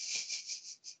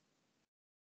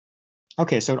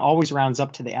 Okay, so it always rounds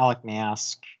up to the alloc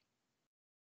mask.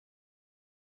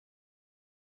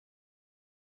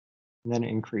 And then it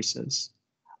increases.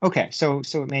 Okay, so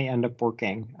it may end up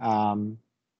working.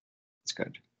 That's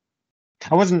good.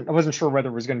 I wasn't sure whether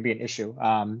it was going to be an issue.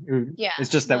 Yeah, it's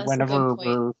just that whenever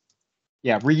we're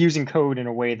reusing code in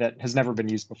a way that has never been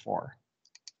used before.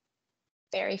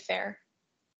 Very fair.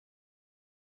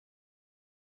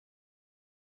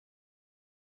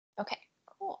 Okay,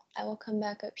 cool. I will come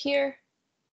back up here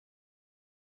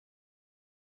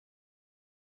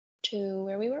to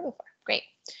where we were before. Great.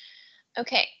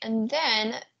 Okay, and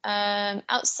then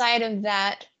outside of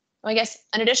that, well, I guess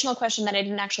an additional question that I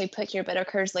didn't actually put here but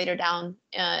occurs later down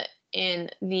in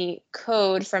the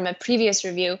code from a previous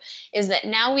review is that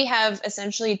now we have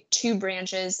essentially 2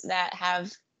 branches that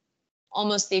have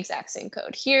almost the exact same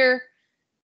code. Here,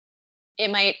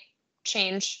 it might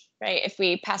change, right, if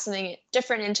we pass something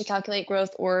different into calculate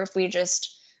growth or if we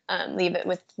just leave it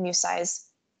with new size.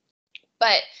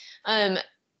 But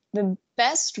the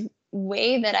best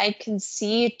way that I can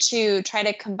see to try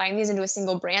to combine these into a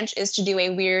single branch is to do a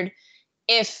weird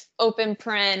if open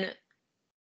paren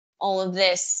all of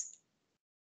this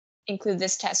include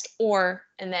this test or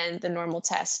and then the normal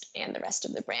test and the rest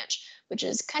of the branch, which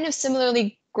is kind of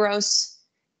similarly gross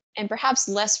and perhaps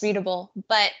less readable,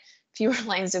 but fewer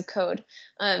lines of code.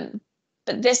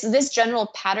 But this general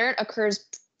pattern occurs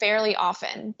fairly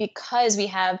often because we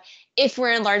have if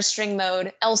we're in large string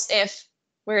mode, else if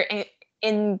we're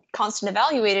in constant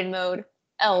evaluated mode,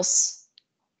 else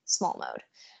small mode.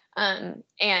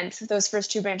 And those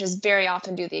first 2 branches very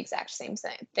often do the exact same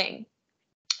thing.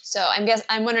 So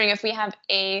I'm wondering if we have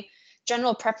a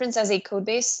general preference as a code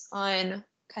base on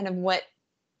kind of what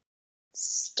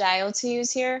style to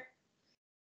use here.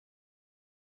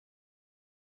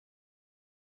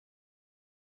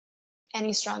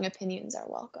 Any strong opinions are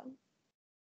welcome.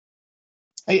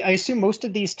 I assume most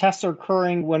of these tests are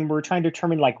occurring when we're trying to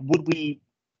determine, like, would we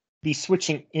be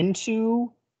switching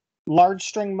into large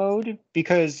string mode?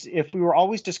 Because if we were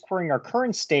always just querying our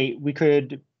current state, we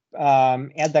could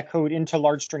add that code into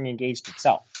large string engaged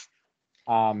itself.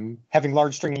 Having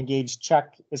large string engaged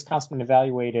check is constant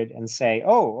evaluated and say,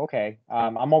 oh, okay,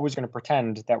 I'm always going to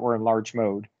pretend that we're in large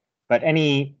mode. But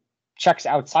any checks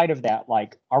outside of that,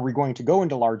 like, are we going to go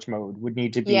into large mode, would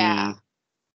need to be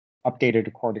updated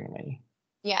accordingly.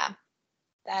 Yeah,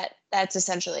 that's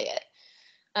essentially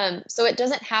it. So it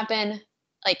doesn't happen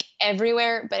like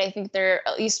everywhere, but I think there are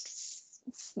at least,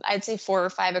 I'd say 4 or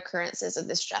 5 occurrences of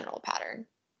this general pattern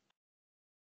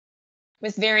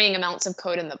with varying amounts of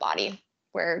code in the body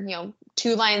where,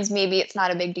 2 lines, maybe it's not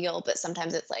a big deal, but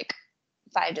sometimes it's like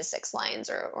 5 to 6 lines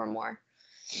or more.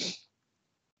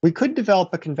 We could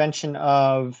develop a convention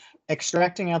of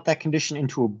extracting out that condition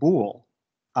into a bool.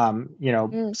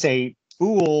 Say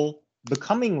bool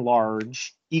becoming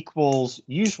large equals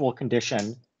usual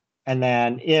condition, and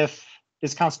then if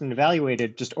is constant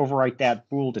evaluated, just overwrite that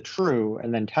bool to true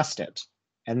and then test it.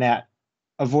 And that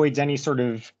avoids any sort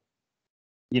of,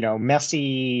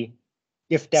 messy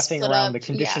if-defing around the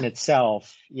condition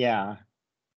itself. Yeah.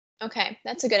 Okay,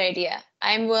 that's a good idea.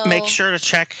 I will make sure to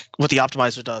check what the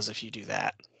optimizer does if you do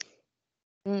that.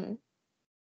 We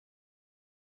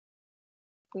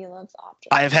love the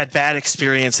optimizer. I have had bad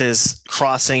experiences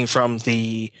crossing from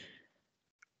the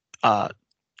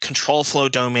control flow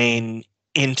domain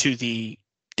into the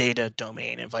data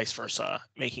domain and vice versa,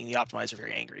 making the optimizer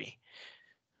very angry.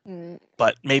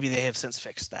 But maybe they have since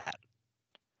fixed that.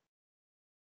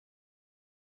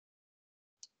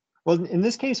 Well, in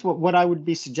this case, what I would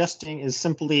be suggesting is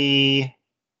simply,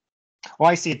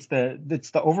 I see it's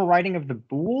the overriding of the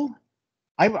bool.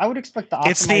 I would expect the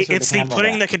optimizer it's the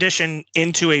putting the condition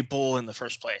into a bool in the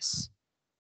first place.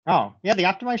 Oh, yeah, the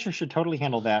optimizer should totally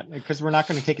handle that because we're not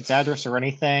going to take its address or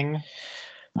anything.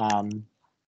 I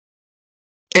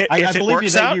believe you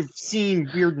that you've seen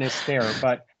weirdness there,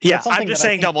 but yeah, I'm just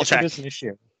saying double check. If it is an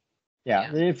issue,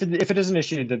 if it is an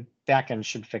issue, the backend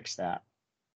should fix that.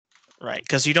 Right,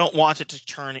 because you don't want it to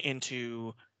turn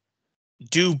into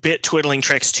do bit twiddling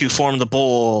tricks to form the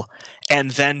bool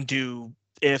and then do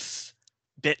if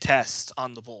bit test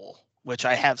on the bool, which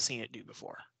I have seen it do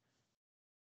before.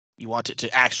 You want it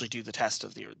to actually do the test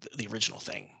of the original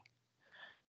thing.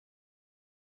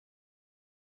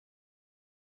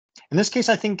 In this case,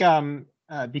 I think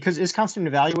because is constant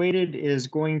evaluated is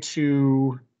going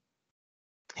to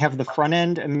have the front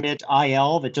end emit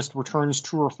IL that just returns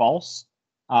true or false.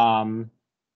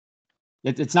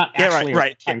 It's not actually a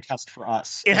real-time test for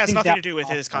us. It has nothing to do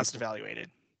with it is constant evaluated.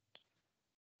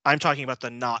 I'm talking about the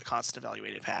not constant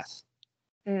evaluated path.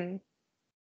 Mm.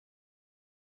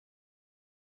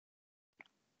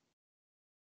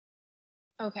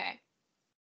 Okay.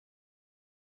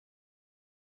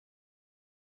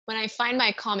 When I find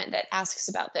my comment that asks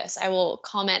about this, I will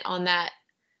comment on that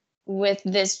with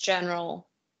this general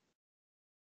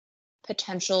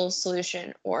potential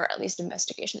solution, or at least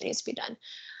investigation that needs to be done.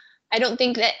 I don't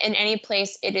think that in any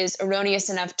place it is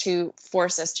erroneous enough to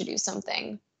force us to do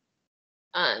something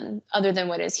other than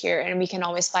what is here. And we can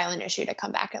always file an issue to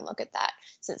come back and look at that,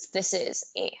 since this is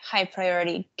a high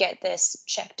priority, get this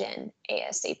checked in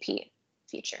ASAP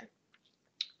feature.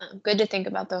 Good to think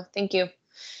about though, thank you.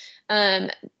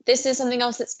 This is something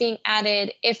else that's being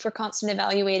added. If we're constant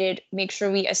evaluated, make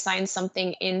sure we assign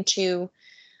something into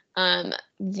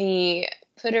the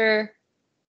footer,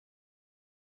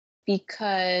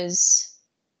 because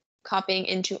copying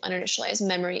into uninitialized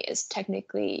memory is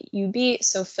technically UB,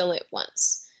 so fill it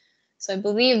once. So I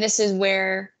believe this is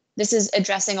where this is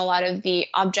addressing a lot of the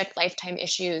object lifetime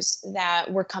issues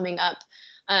that were coming up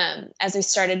as we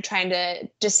started trying to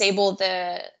disable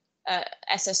the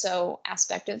SSO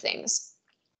aspect of things,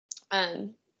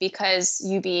 because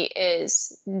UB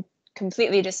is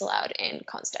completely disallowed in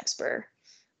constexpr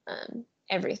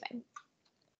everything.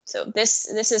 So this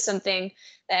is something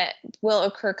that will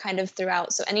occur kind of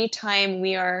throughout. So anytime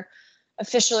we are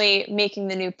officially making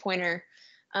the new pointer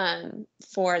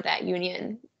for that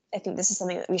union, I think this is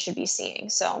something that we should be seeing.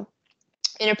 So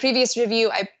in a previous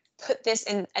review, I put this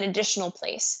in an additional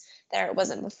place that it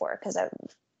wasn't before, because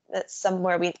that's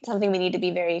something we need to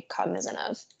be very cognizant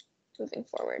of moving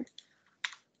forward.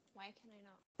 Why can I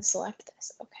not select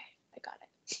this? Okay, I got it.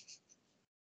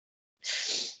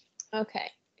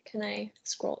 Okay. Can I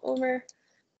scroll over?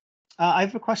 I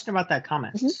have a question about that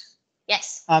comment. Mm-hmm.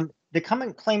 Yes. The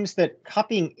comment claims that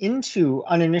copying into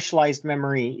uninitialized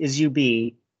memory is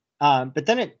UB, but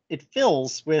then it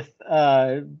fills with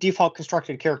default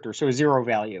constructed character, so a 0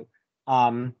 value,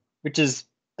 which is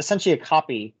essentially a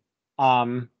copy.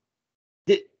 I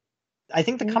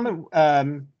think the comment,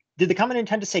 did the comment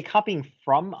intend to say copying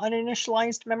from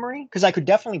uninitialized memory? Because I could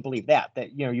definitely believe that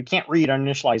you can't read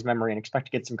uninitialized memory and expect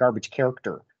to get some garbage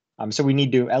character. So we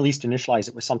need to at least initialize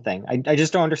it with something. I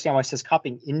just don't understand why it says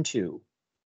copying into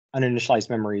uninitialized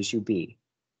memory is UB.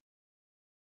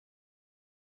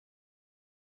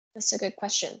 That's a good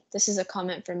question. This is a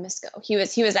comment from Misco. He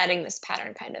was adding this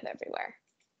pattern kind of everywhere.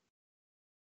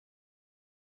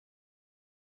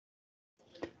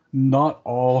 Not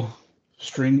all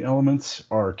string elements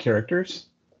are characters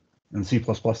in C++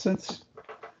 sense.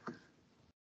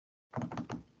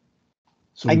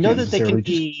 So I know that they can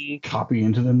be copy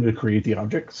into them to create the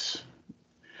objects.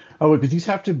 Oh, but these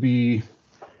have to be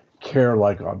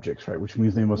char-like objects, right? Which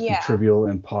means they must be trivial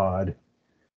and pod,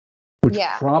 which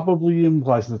probably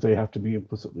implies that they have to be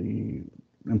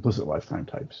implicit lifetime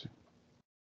types.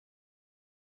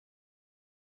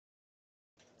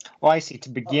 Oh, I see. To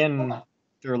begin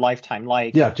their lifetime,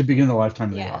 to begin the lifetime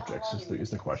of the objects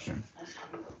is the question.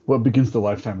 What begins the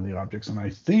lifetime of the objects? And I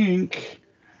think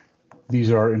these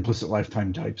are implicit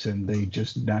lifetime types, and they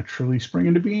just naturally spring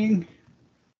into being.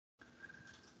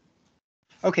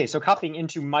 Okay, so copying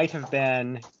into might have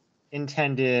been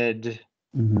intended.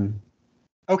 Mm-hmm.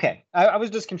 Okay, I was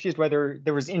just confused whether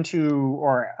there was into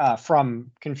or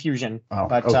from confusion.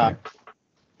 But okay.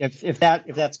 If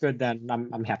that's good, then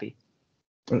I'm happy.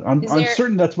 I'm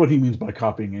certain that's what he means by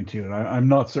copying into, and I'm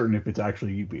not certain if it's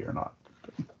actually UB or not.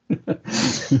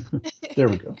 There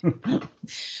we go.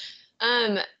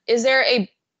 Is there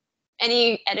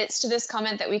any edits to this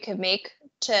comment that we could make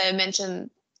to mention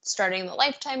starting the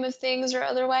lifetime of things or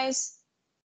otherwise?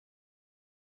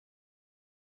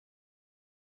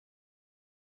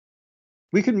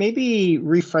 We could maybe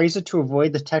rephrase it to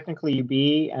avoid the technically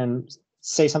UB and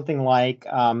say something like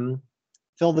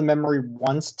fill the memory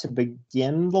once to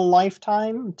begin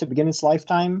its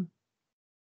lifetime.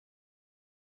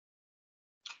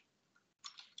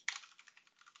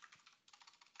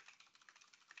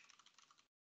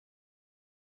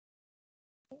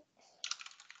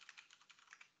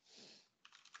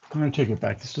 I'm going to take it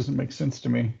back. This doesn't make sense to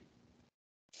me.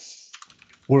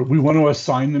 We want to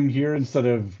assign them here instead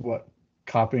of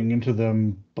copying into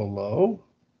them below?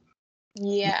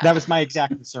 Yeah. That was my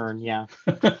exact concern, yeah.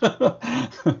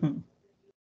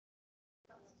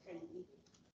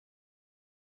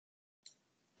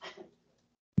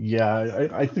 Yeah,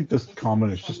 I think this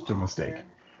comment is just a mistake.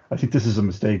 I think this is a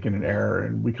mistake and an error,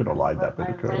 and we could have lied that bit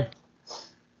of code.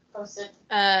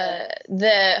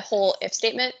 The whole if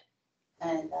statement.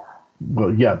 And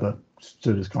Well, yeah, the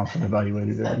state is constant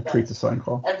evaluated and creates a sign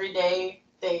call. every day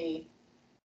they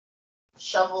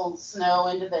shovel snow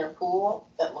into their pool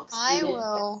that looks I painted.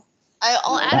 will.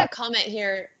 I'll add a comment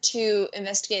here to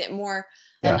investigate it more.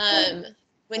 Yeah.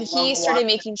 When he started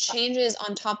making changes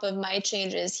on top of my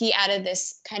changes, he added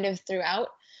this kind of throughout,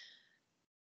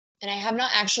 and I have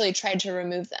not actually tried to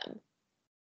remove them.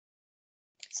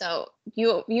 So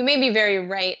you may be very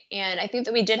right, and I think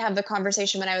that we did have the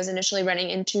conversation when I was initially running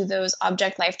into those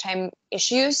object lifetime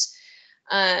issues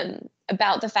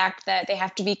about the fact that they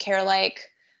have to be care-like,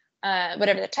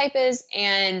 whatever the type is,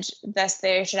 and thus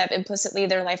they should have implicitly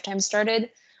their lifetime started.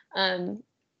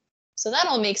 So that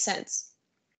all makes sense.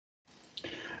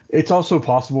 It's also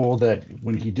possible that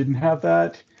when he didn't have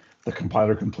that, the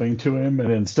compiler complained to him, and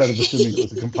instead of assuming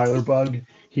it was a compiler bug,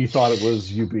 he thought it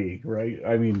was UB, right?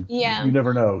 I mean, Yeah. you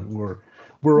never know.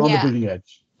 We're on the bleeding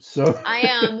edge. So I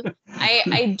am.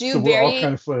 I do so we're all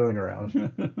kind of flailing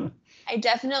around. I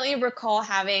definitely recall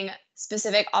having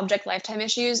specific object lifetime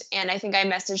issues, and I think I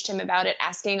messaged him about it,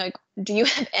 asking, like, do you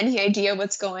have any idea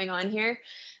what's going on here?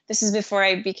 This is before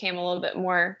I became a little bit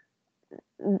more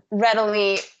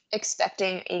readily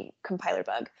expecting a compiler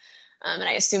bug. And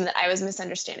I assumed that I was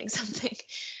misunderstanding something.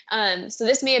 So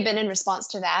this may have been in response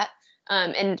to that.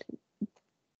 And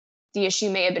the issue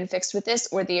may have been fixed with this,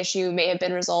 or the issue may have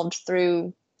been resolved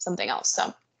through something else.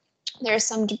 So there's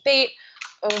some debate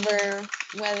over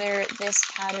whether this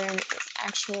pattern is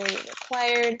actually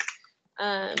required.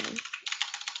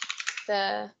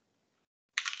 The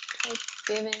type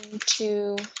given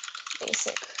to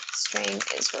basic string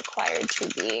is required to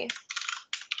be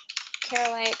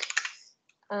care-like.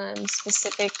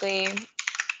 Specifically,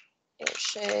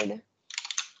 its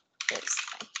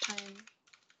lifetime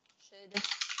should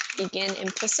begin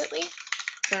implicitly. I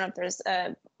don't know if there's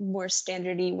a more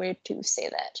standardy way to say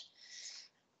that.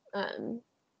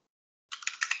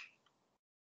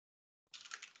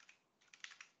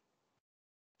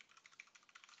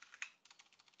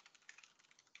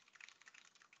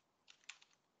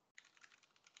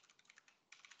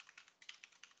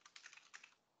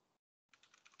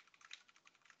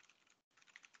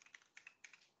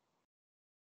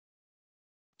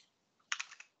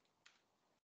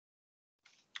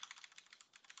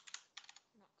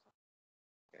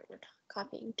 We're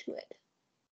copying to it.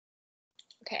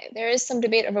 Okay, there is some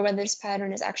debate over whether this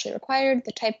pattern is actually required.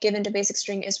 The type given to basic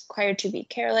string is required to be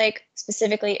care-like.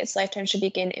 Specifically, its lifetime should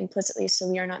begin implicitly, so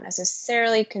we are not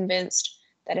necessarily convinced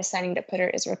that assigning to putter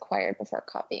is required before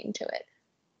copying to it.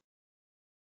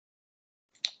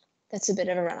 That's a bit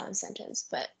of a run-on sentence,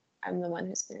 but I'm the one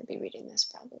who's going to be reading this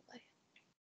probably.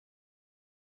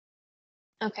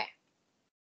 Okay.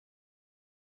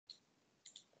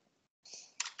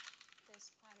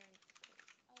 This pattern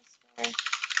elsewhere.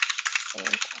 Same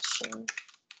question.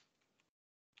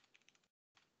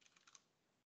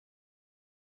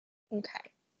 Okay,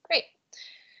 great.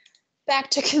 Back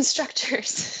to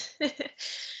constructors.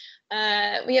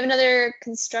 We have another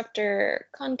constructor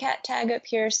concat tag up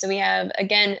here. So we have,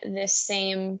 again, this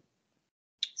same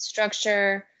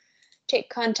structure, take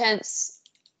contents,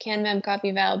 can mem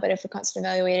copy val, but if a constant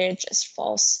evaluated, just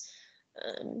false.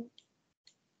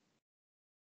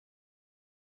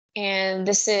 And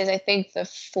this is, I think, the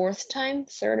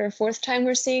third or fourth time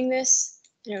we're seeing this.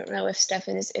 I don't know if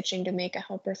Stefan is itching to make a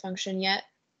helper function yet.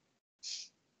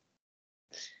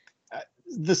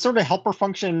 The sort of helper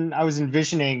function I was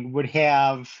envisioning would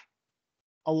have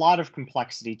a lot of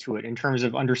complexity to it in terms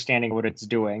of understanding what it's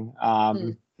doing.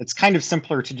 It's kind of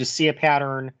simpler to just see a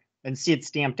pattern and see it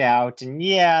stamped out, and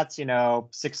yeah, it's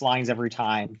 6 lines every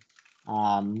time.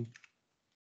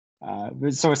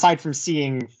 So aside from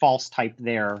seeing false type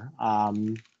there,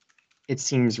 it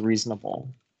seems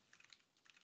reasonable.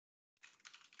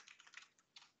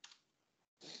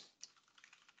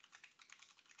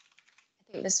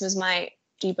 I think this was my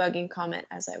debugging comment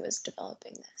as I was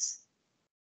developing this.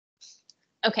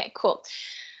 Okay, cool.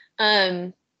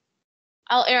 I'll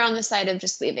err on the side of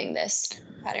just leaving this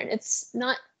pattern. It's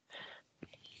not.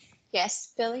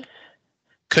 Yes, Billy?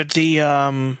 Could the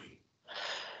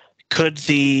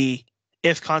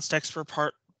if constexpr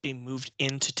part be moved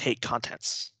into take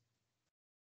contents?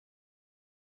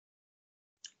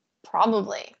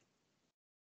 Probably.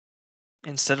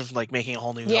 Instead of like making a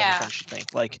whole new Yeah. helper function thing.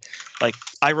 Like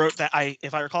I wrote that,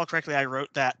 if I recall correctly, I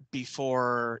wrote that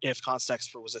before if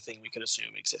constexpr was a thing we could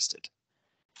assume existed.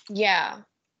 Yeah.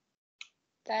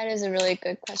 That is a really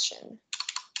good question.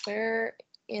 Where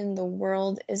in the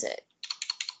world is it?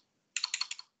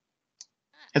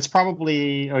 It's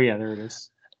probably, oh yeah, there it is.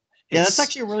 Yeah, that's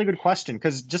actually a really good question,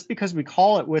 because just because we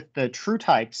call it with the true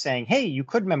type saying, hey, you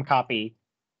could memcopy,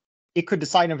 it could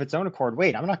decide of its own accord,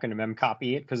 wait, I'm not going to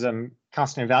memcopy it because I'm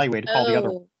constant evaluate to call the other.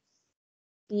 Oh,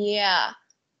 yeah.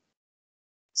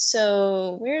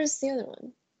 So where's the other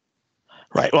one?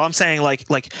 Right. Well, I'm saying like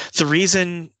the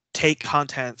reason take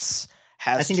contents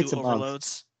has think two it's above.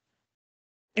 overloads.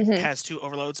 Mhm. It has two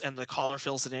overloads, and the caller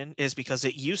fills it in is because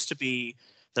it used to be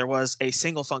there was a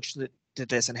single function that did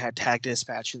this and had tag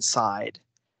dispatch inside.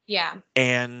 Yeah.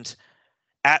 And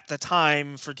at the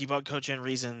time, for debug code gen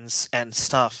reasons and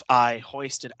stuff, I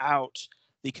hoisted out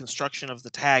the construction of the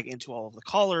tag into all of the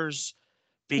callers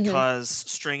because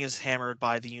string is hammered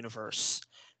by the universe,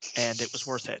 and it was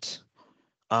worth it.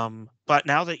 But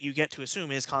now that you get to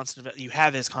assume is constant, you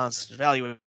have is constant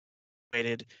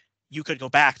evaluated, you could go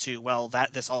back to, well,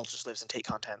 that this all just lives in take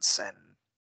contents, and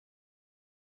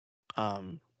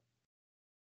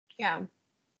Yeah.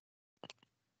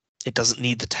 it doesn't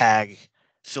need the tag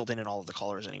filled in all of the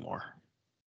callers anymore.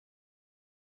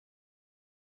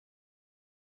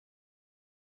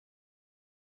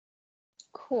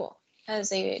 Cool. That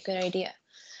is a good idea.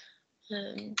 I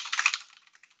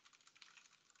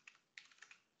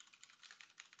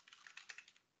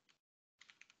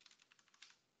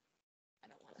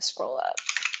don't want to scroll up.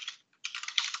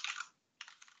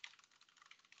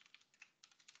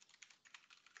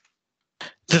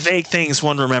 The vague things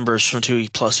one remembers from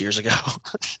 2+ years ago.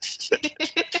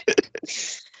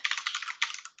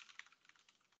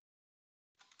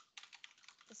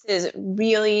 This is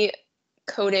really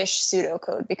codish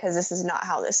pseudocode because this is not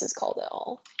how this is called at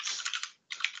all.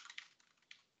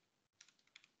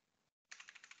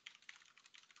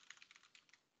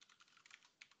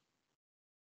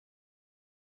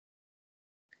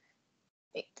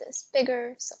 Make this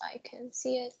bigger so I can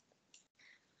see it.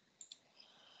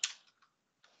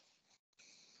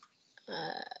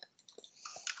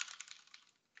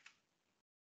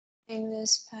 In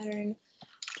this pattern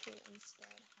to instead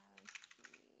have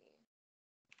the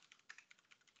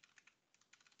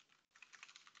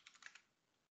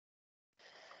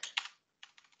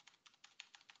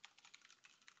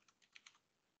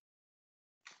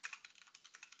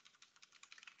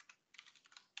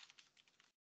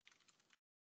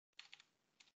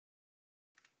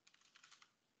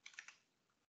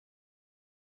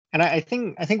And I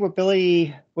think what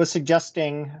Billy was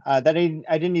suggesting that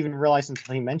I didn't even realize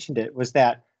until he mentioned it was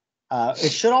that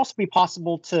it should also be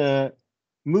possible to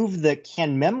move the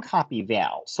can memcopy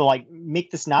val. So like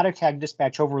make this not a tag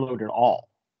dispatch overload at all.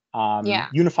 Yeah.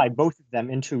 Unify both of them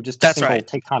into just a That's single right.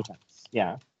 take contents.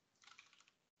 Yeah.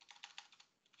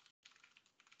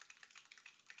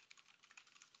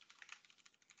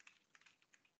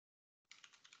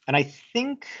 And I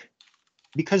think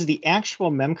because the actual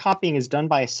memcopying is done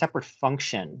by a separate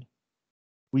function,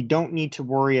 we don't need to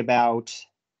worry about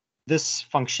this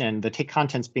function, the take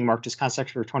contents being marked as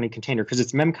constexpr 20 container, because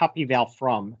it's memcopy val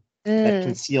from that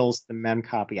conceals the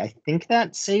memcopy. I think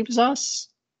that saves us.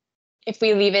 If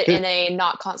we leave it in a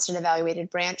not constant evaluated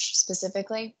branch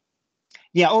specifically.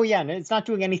 Yeah. Oh, yeah. And it's not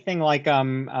doing anything like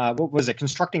what was it?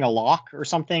 Constructing a lock or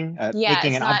something? Yeah,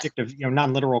 making it's an not, object of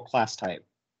non-literal class type.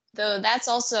 though that's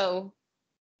also,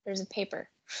 there's a paper.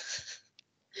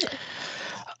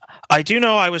 I do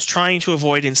know I was trying to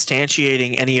avoid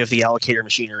instantiating any of the allocator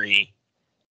machinery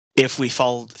if we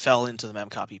fell into the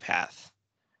memcopy path.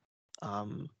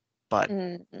 But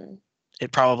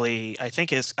it probably, I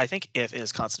think if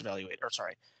is constant evaluate, or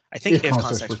sorry, I think if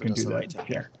constexpr can does do the that, right thing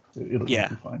here. It'll Yeah.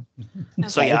 be fine.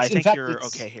 So yeah, I think you're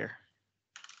okay here.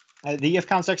 The if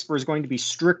constexpr is going to be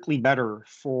strictly better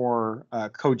for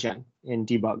code gen in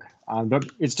debug. But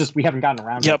it's just we haven't gotten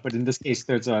around to it. But in this case,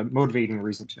 there's a motivating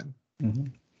reason to.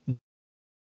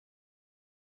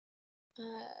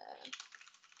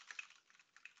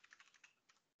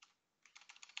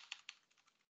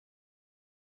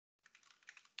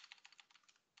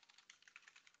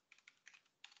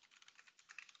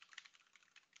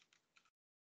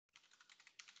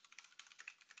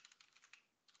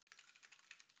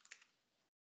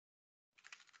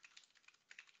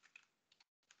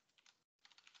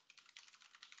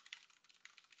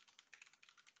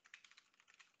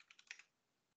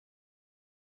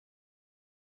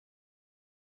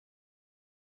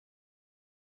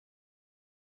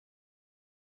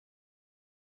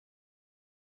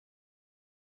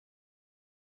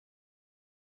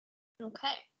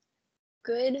 Okay,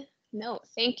 good note.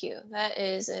 Thank you. That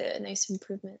is a nice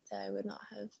improvement that I would not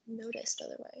have noticed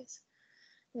otherwise.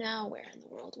 Now, where in the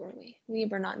world were we? We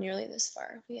were not nearly this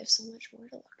far. We have so much more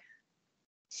to look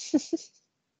at.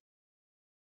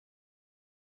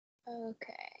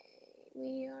 Okay,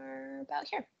 we are about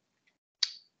here.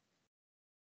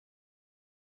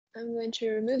 I'm going to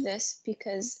remove this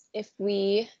because if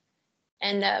we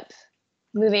end up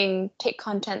take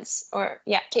contents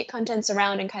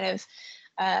around and kind of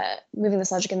moving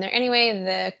this logic in there anyway,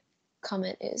 the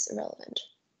comment is irrelevant.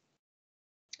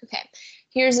 Okay,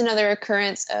 here's another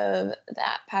occurrence of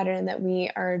that pattern that we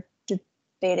are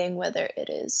debating whether it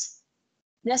is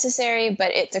necessary,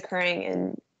 but it's occurring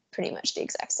in pretty much the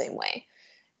exact same way.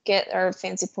 Get our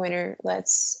fancy pointer,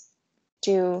 let's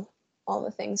do all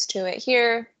the things to it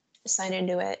here, assign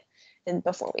into it, and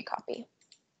before we copy.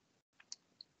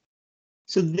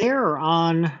 So there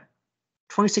on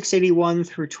 2681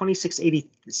 through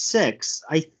 2686,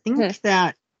 I think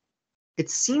that it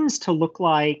seems to look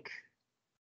like,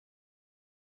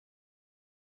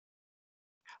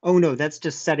 oh no, that's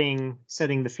just setting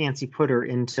the fancy footer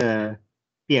into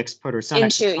BX footer. So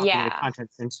Into, the yeah.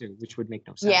 contents into, which would make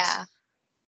no sense. Yeah.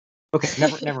 Okay,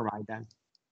 never mind then.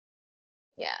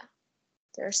 Yeah.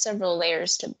 There are several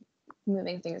layers to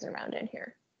moving things around in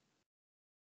here.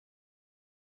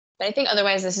 But I think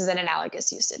otherwise this is an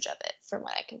analogous usage of it from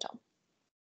what I can tell.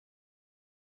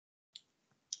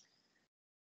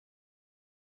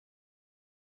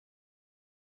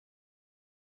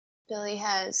 Billy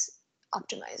has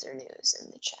optimizer news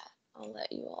in the chat. I'll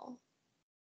let you all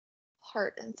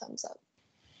heart and thumbs up.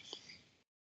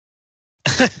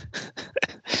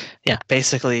 Yeah,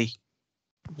 basically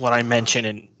what I mentioned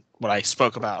and what I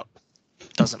spoke about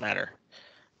doesn't matter.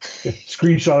 Yeah,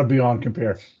 screenshot of Beyond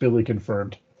Compare. Billy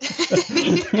confirmed.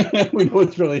 We know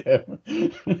it's really him.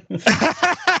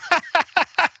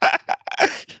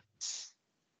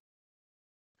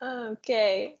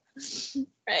 Okay.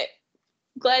 Right.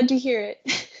 Glad to hear it.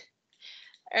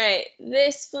 All right.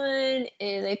 This one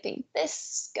is, I think,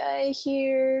 this guy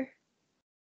here.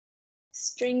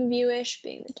 String viewish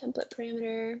being the template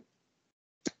parameter.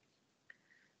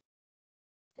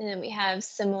 And then we have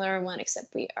similar one,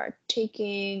 except we are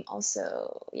taking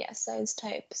also, yeah, size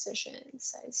type, position,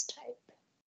 size type,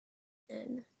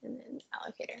 and then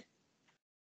allocator.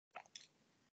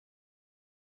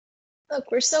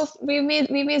 Look, we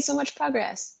made so much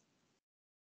progress.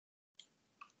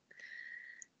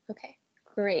 Okay,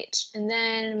 great. And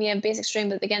then we have basic string,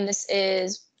 but again, this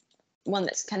is one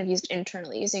that's kind of used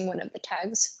internally using one of the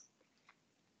tags.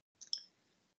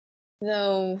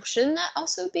 Though, shouldn't that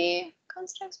also be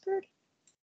constexpr?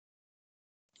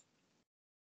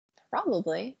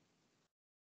 Probably.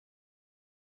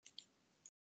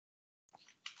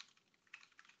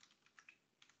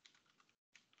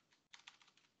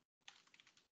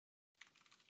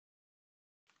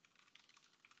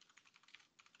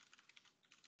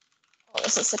 Oh,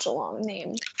 this is such a long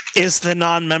name. Is the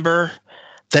non-member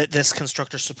that this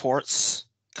constructor supports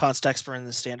constexpr in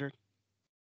the standard?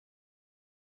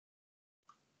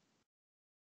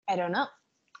 I don't know.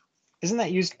 Isn't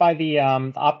that used by the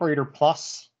operator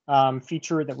plus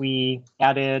feature that we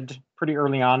added pretty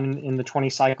early on in the 20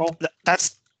 cycle?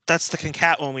 That's the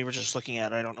concat one we were just looking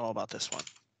at. I don't know about this one.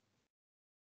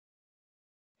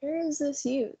 Where is this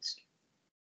used?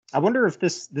 I wonder if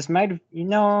this might have,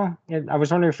 I was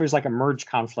wondering if it was like a merge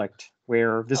conflict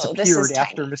where this appeared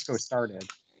after Misco started.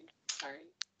 Sorry.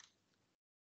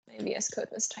 My VS Code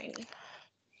was tiny.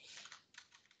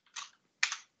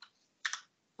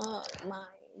 Oh my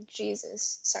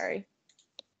Jesus. Sorry.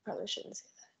 Probably shouldn't say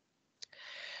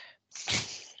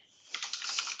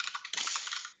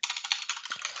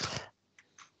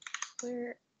that.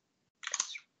 Where?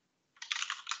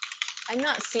 I'm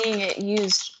not seeing it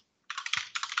used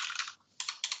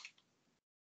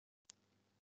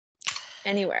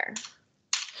anywhere.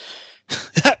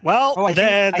 Well,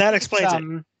 that explains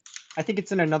it. I think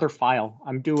it's in another file.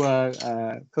 I'm doing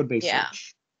a code base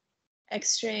search.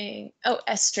 Xstring. Oh,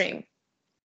 SString.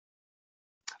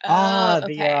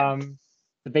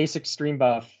 The basic stream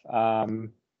buff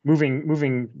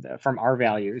moving from R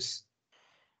values.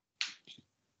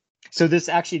 So this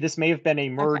may have been a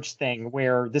merge thing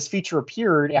where this feature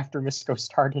appeared after Misco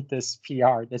started this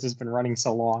PR. This has been running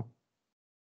so long.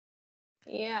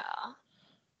 Yeah.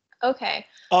 Okay.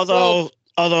 Although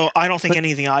I don't think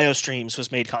any of the IO streams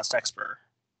was made constexpr.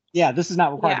 Yeah, this is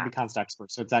not required to be constexpr,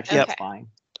 so it's actually fine.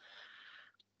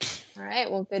 All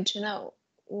right. Well, good to know.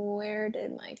 Where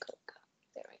did my code go?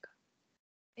 There we go.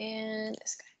 And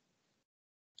this guy.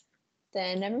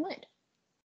 Then never mind.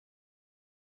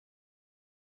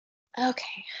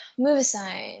 Okay. Move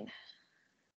assign.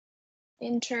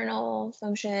 Internal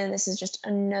function. This is just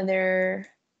another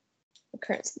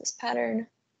occurrence of this pattern.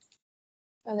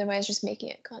 Otherwise, just making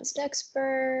it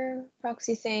constexpr,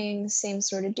 proxy things, same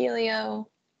sort of dealio.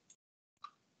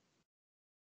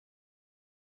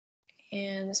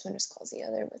 And this one just calls the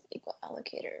other with equal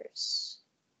allocators.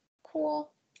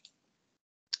 Cool.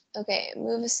 Okay,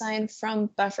 move assign from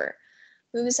buffer.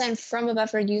 Move assign from a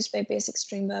buffer used by basic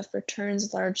string buff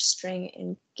returns large string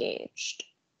engaged.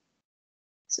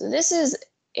 So this is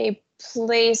a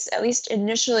place, at least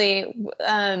initially,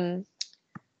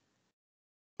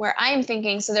 where I'm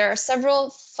thinking, so there are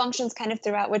several functions kind of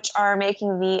throughout which are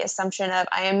making the assumption of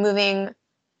I am moving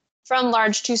from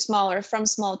large to small or from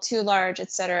small to large,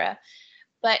 etc.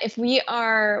 But if we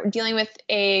are dealing with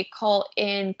a call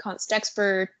in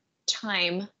constexpr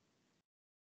time,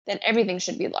 then everything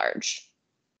should be large,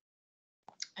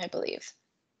 I believe.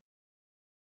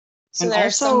 So And there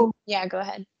also, are some, yeah, go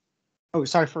ahead. Oh,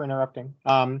 sorry for interrupting.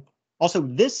 Also,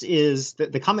 this is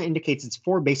the comment indicates it's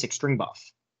for basic string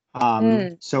buff.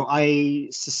 So I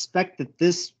suspect that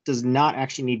this does not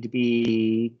actually need to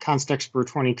be constexpr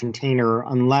 20 container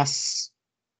unless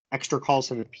extra calls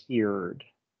have appeared.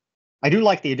 I do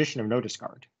like the addition of no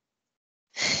discard.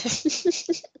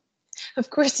 Of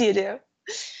course you do.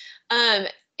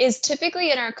 Is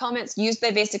typically in our comments used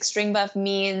by basic string buff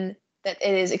mean that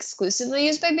it is exclusively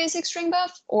used by basic string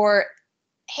buff, or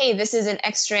hey, this is an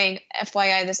X string,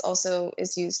 FYI, this also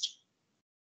is used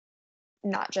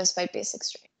not just by basic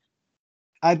string?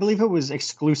 I believe it was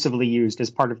exclusively used as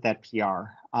part of that PR.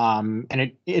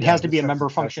 And it has to be a member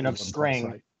function of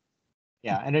string.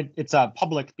 Yeah, and it's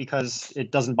public because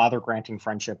it doesn't bother granting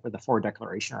friendship with a for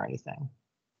declaration or anything.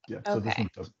 Yeah, so this one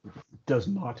does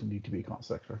not need to be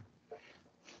constexpr.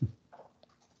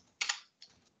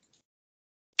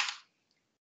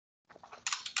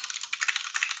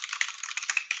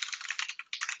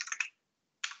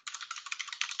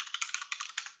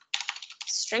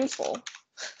 Stringful.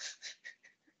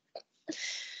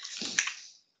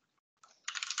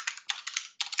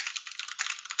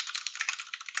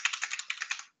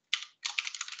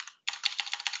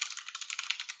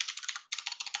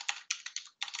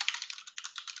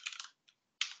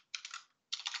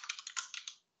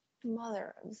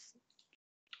 Mother of.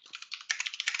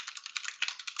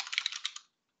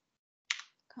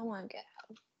 Come on, get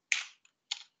out.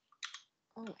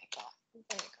 Oh my God.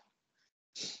 There you go.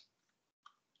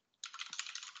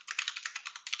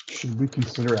 Should we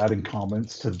consider adding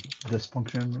comments to this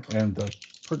function and the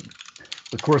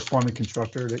corresponding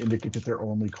constructor to indicate that they're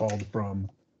only called from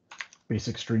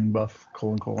basic string buff :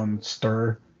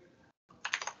 stir?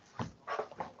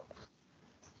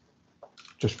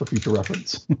 Just for future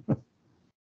reference.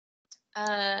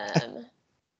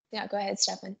 Yeah, go ahead,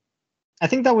 Stefan. I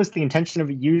think that was the intention of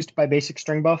used by basic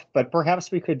string buff, but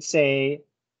perhaps we could say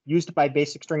used by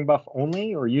basic string buff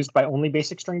only, or used by only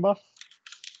basic string buff.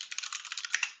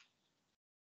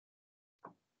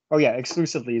 Oh yeah,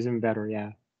 exclusively is even better,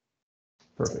 yeah.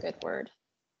 Perfect. That's a good word.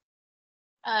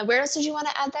 Where else did you want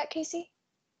to add that, Casey?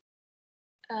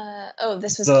 Oh,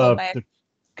 this was called by the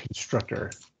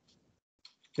constructor.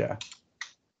 Yeah.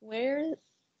 Where?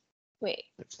 Wait.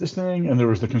 It's this thing, and there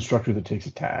was the constructor that takes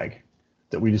a tag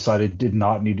that we decided did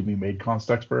not need to be made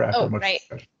constexpr after much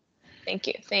discussion. Thank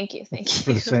you.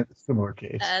 For the similar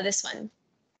case. This one.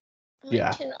 Yeah.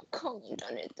 I cannot comment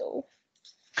on it though.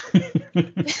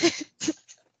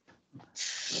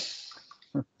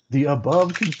 The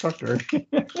above constructor.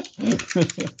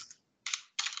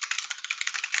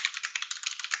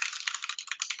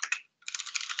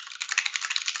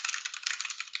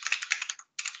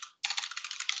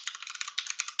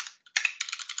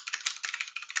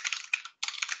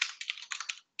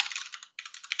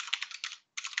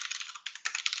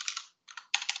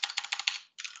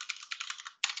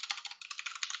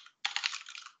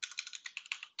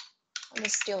 I'll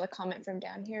just steal a comment from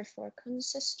down here for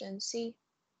consistency.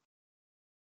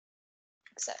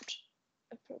 Accept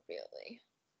appropriately.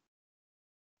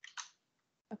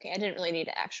 Okay, I didn't really need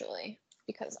to actually,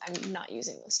 because I'm not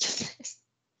using most of this.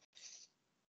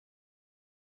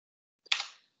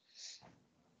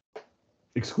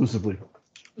 Exclusively.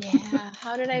 Yeah,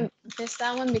 how did I miss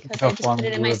that one? Because I just put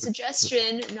it in my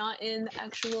suggestion, not in the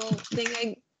actual thing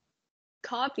I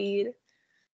copied.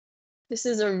 This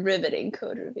is a riveting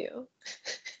code review.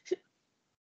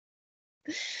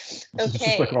 Okay. It's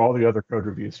just like all the other code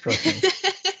reviews, trust me.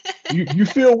 you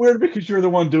feel weird because you're the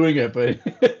one doing it, but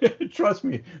trust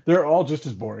me, they're all just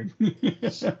as boring.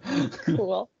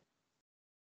 Cool.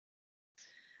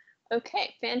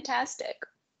 Okay, fantastic.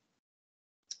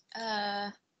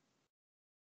 And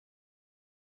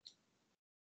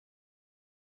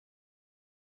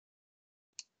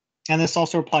this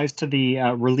also applies to the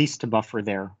release to buffer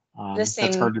there. The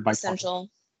same that's by essential.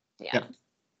 Yeah. Yep.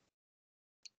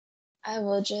 I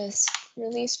will just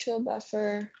release to a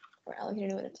buffer or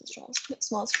allocated when it's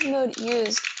small string mode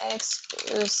used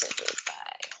exclusively by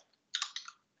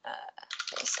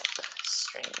basic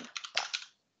string.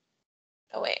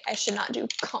 Oh wait, I should not do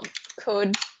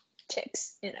code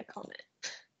ticks in a comment.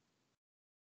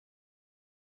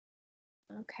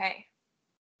 Okay,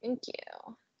 thank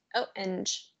you. Oh, and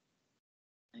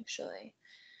actually,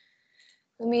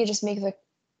 let me just make the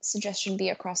suggestion be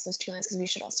across those two lines because we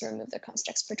should also remove the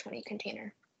constexpr20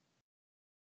 container.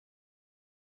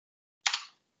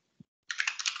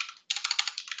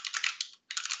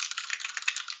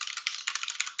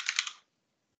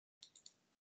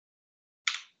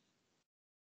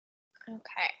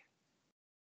 Okay,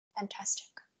 fantastic.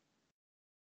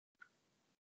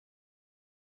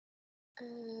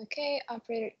 Okay,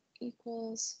 operator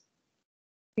equals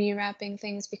rewrapping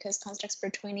things because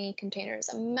constexpr20 container is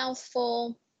a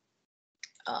mouthful.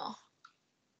 Oh,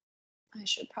 I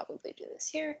should probably do this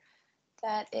here.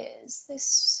 That is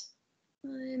this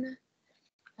one.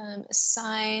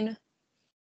 Assign.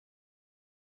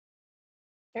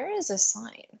 There is a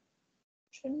sign.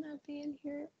 Shouldn't that be in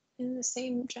here in the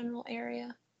same general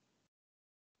area?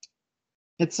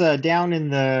 It's down in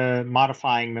the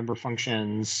modifying member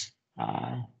functions.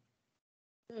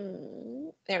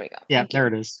 There we go. Yeah, there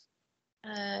it is.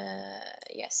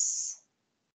 Yes.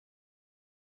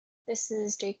 This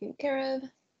is taken care of.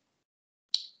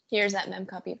 Here's that mem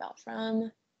copy about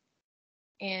from.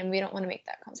 And we don't want to make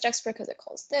that constexpr because it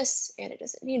calls this and it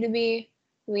doesn't need to be.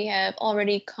 We have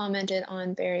already commented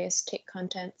on various take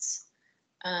contents,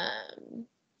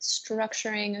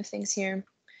 structuring of things here.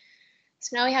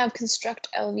 So now we have construct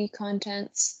LV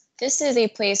contents. This is a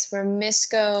place where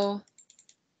Misco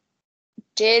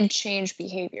did change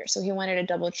behavior. So he wanted to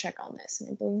double check on this. And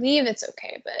I believe it's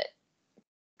okay, but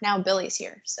now Billy's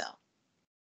here, so.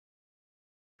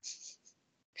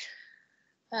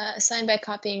 Assign by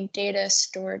copying data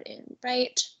stored in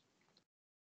write.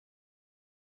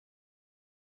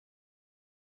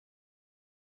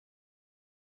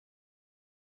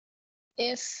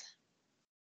 If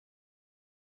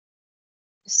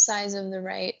the size of the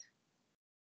write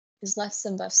is less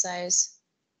than buff size,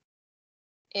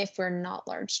 if we're not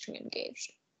large string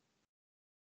engaged.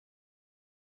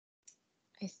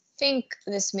 I think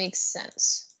this makes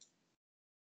sense.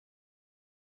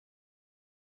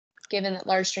 Given that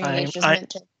large string engaged is meant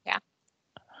to, yeah.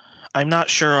 I'm not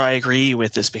sure I agree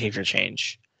with this behavior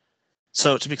change.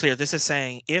 So to be clear, this is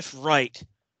saying if write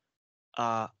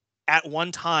at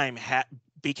one time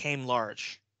became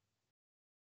large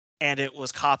and it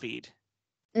was copied,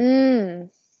 when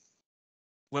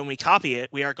we copy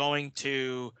it, we are going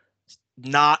to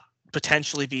not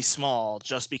potentially be small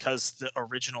just because the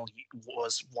original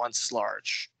was once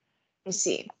large. I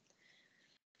see.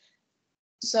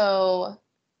 So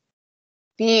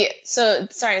so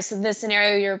the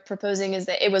scenario you're proposing is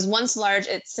that it was once large,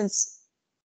 it since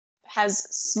has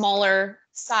smaller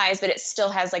size, but it still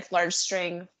has like large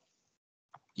string.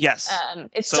 Yes.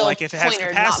 It's so still like if it has pointered,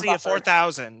 capacity of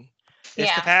 4,000, if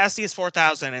yeah. capacity is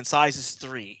 4,000 and size is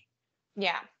 3.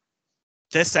 Yeah.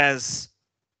 This says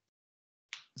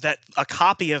that a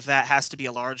copy of that has to be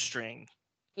a large string.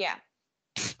 Yeah.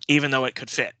 Even though it could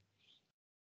fit.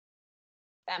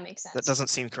 That makes sense. That doesn't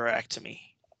seem correct to me.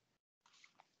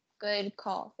 Good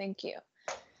call. Thank you.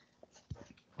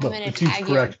 Well, it seems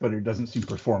correct, but it doesn't seem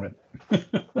performant.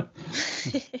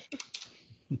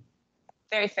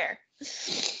 Very fair.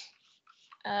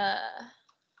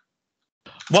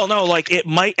 Well, no, like it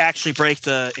might actually break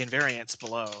the invariance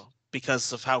below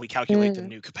because of how we calculate the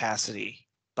new capacity,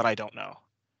 but I don't know.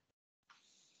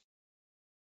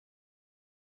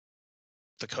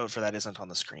 The code for that isn't on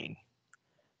the screen.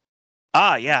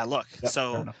 Ah, yeah, look. Yep,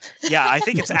 so yeah, I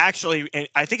think it's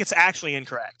actually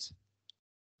incorrect.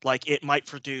 Like it might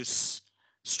produce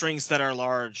strings that are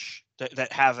large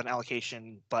that have an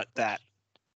allocation, but that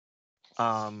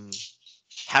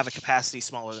have a capacity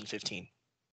smaller than 15.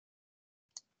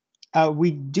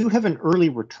 We do have an early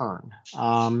return.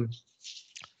 Oh,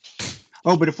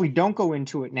 but if we don't go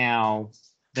into it now,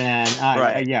 then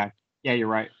right. Yeah, you're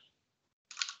right.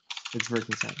 It's very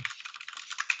concerning.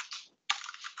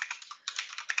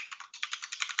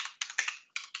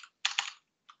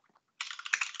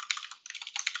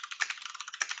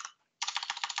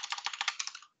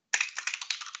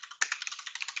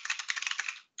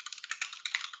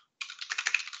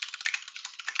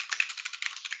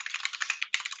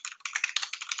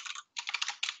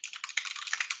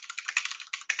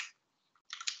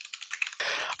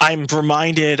 I'm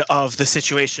reminded of the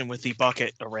situation with the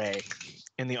bucket array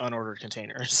in the unordered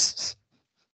containers.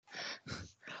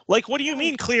 Like, what do you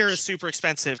mean clear is super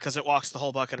expensive because it walks the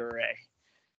whole bucket array?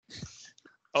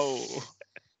 Oh.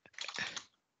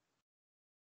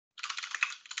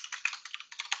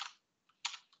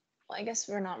 I guess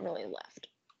we're not really left.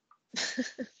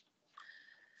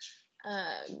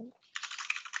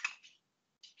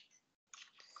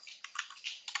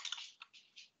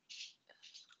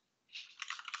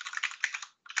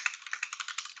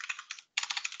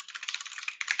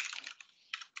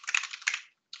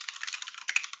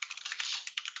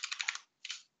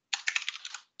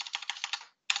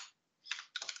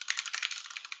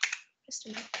 Just a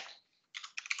minute.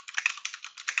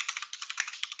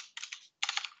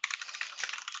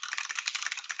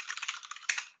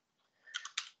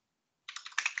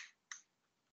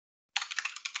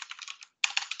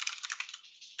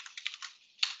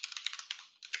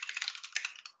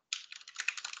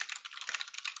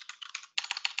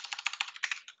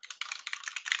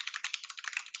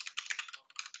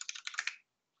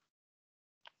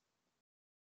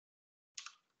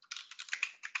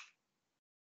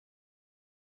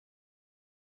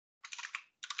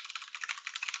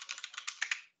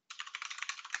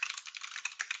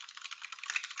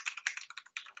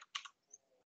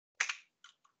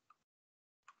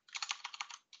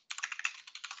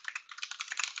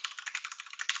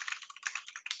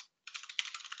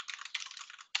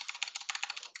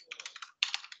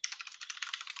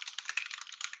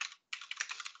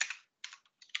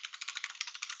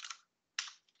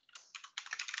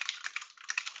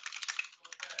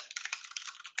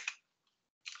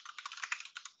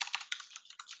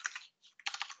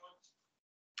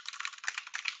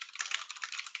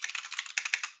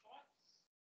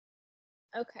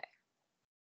 Okay.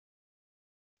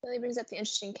 Really brings up the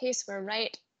interesting case where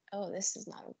right, oh, this is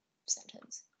not a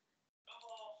sentence.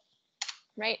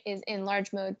 Right is in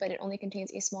large mode, but it only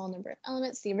contains a small number of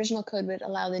elements. The original code would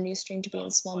allow the new string to be in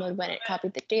small mode when it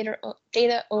copied the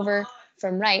data over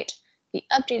from write. The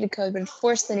updated code would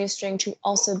force the new string to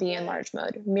also be in large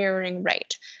mode, mirroring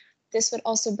write. This would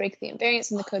also break the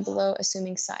invariance in the code below,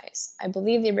 assuming size. I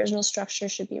believe the original structure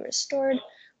should be restored.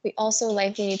 We also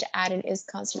likely need to add an is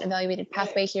constant evaluated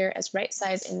pathway here, as write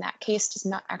size in that case does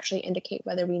not actually indicate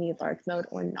whether we need large mode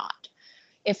or not.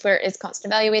 If where is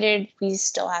constant evaluated, we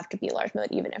still have to be large mode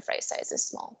even if write size is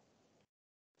small.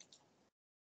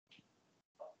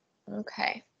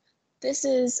 Okay, this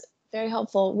is very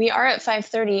helpful. We are at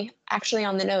 5:30 actually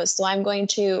on the nose, so I'm going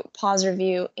to pause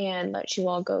review and let you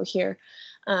all go here.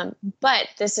 But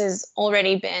this has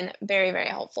already been very, very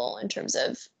helpful in terms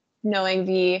of knowing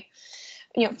the,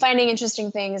 finding interesting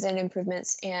things and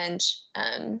improvements and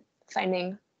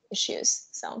finding issues.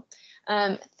 So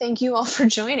thank you all for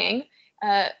joining.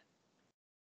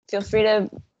 Feel free to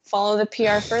follow the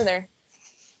PR further.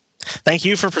 Thank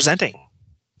you for presenting.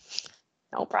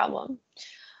 No problem.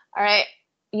 All right.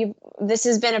 This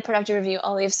has been a productive review.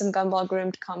 I'll leave some gumball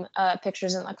groomed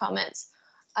pictures in the comments.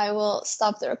 I will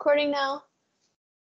stop the recording now.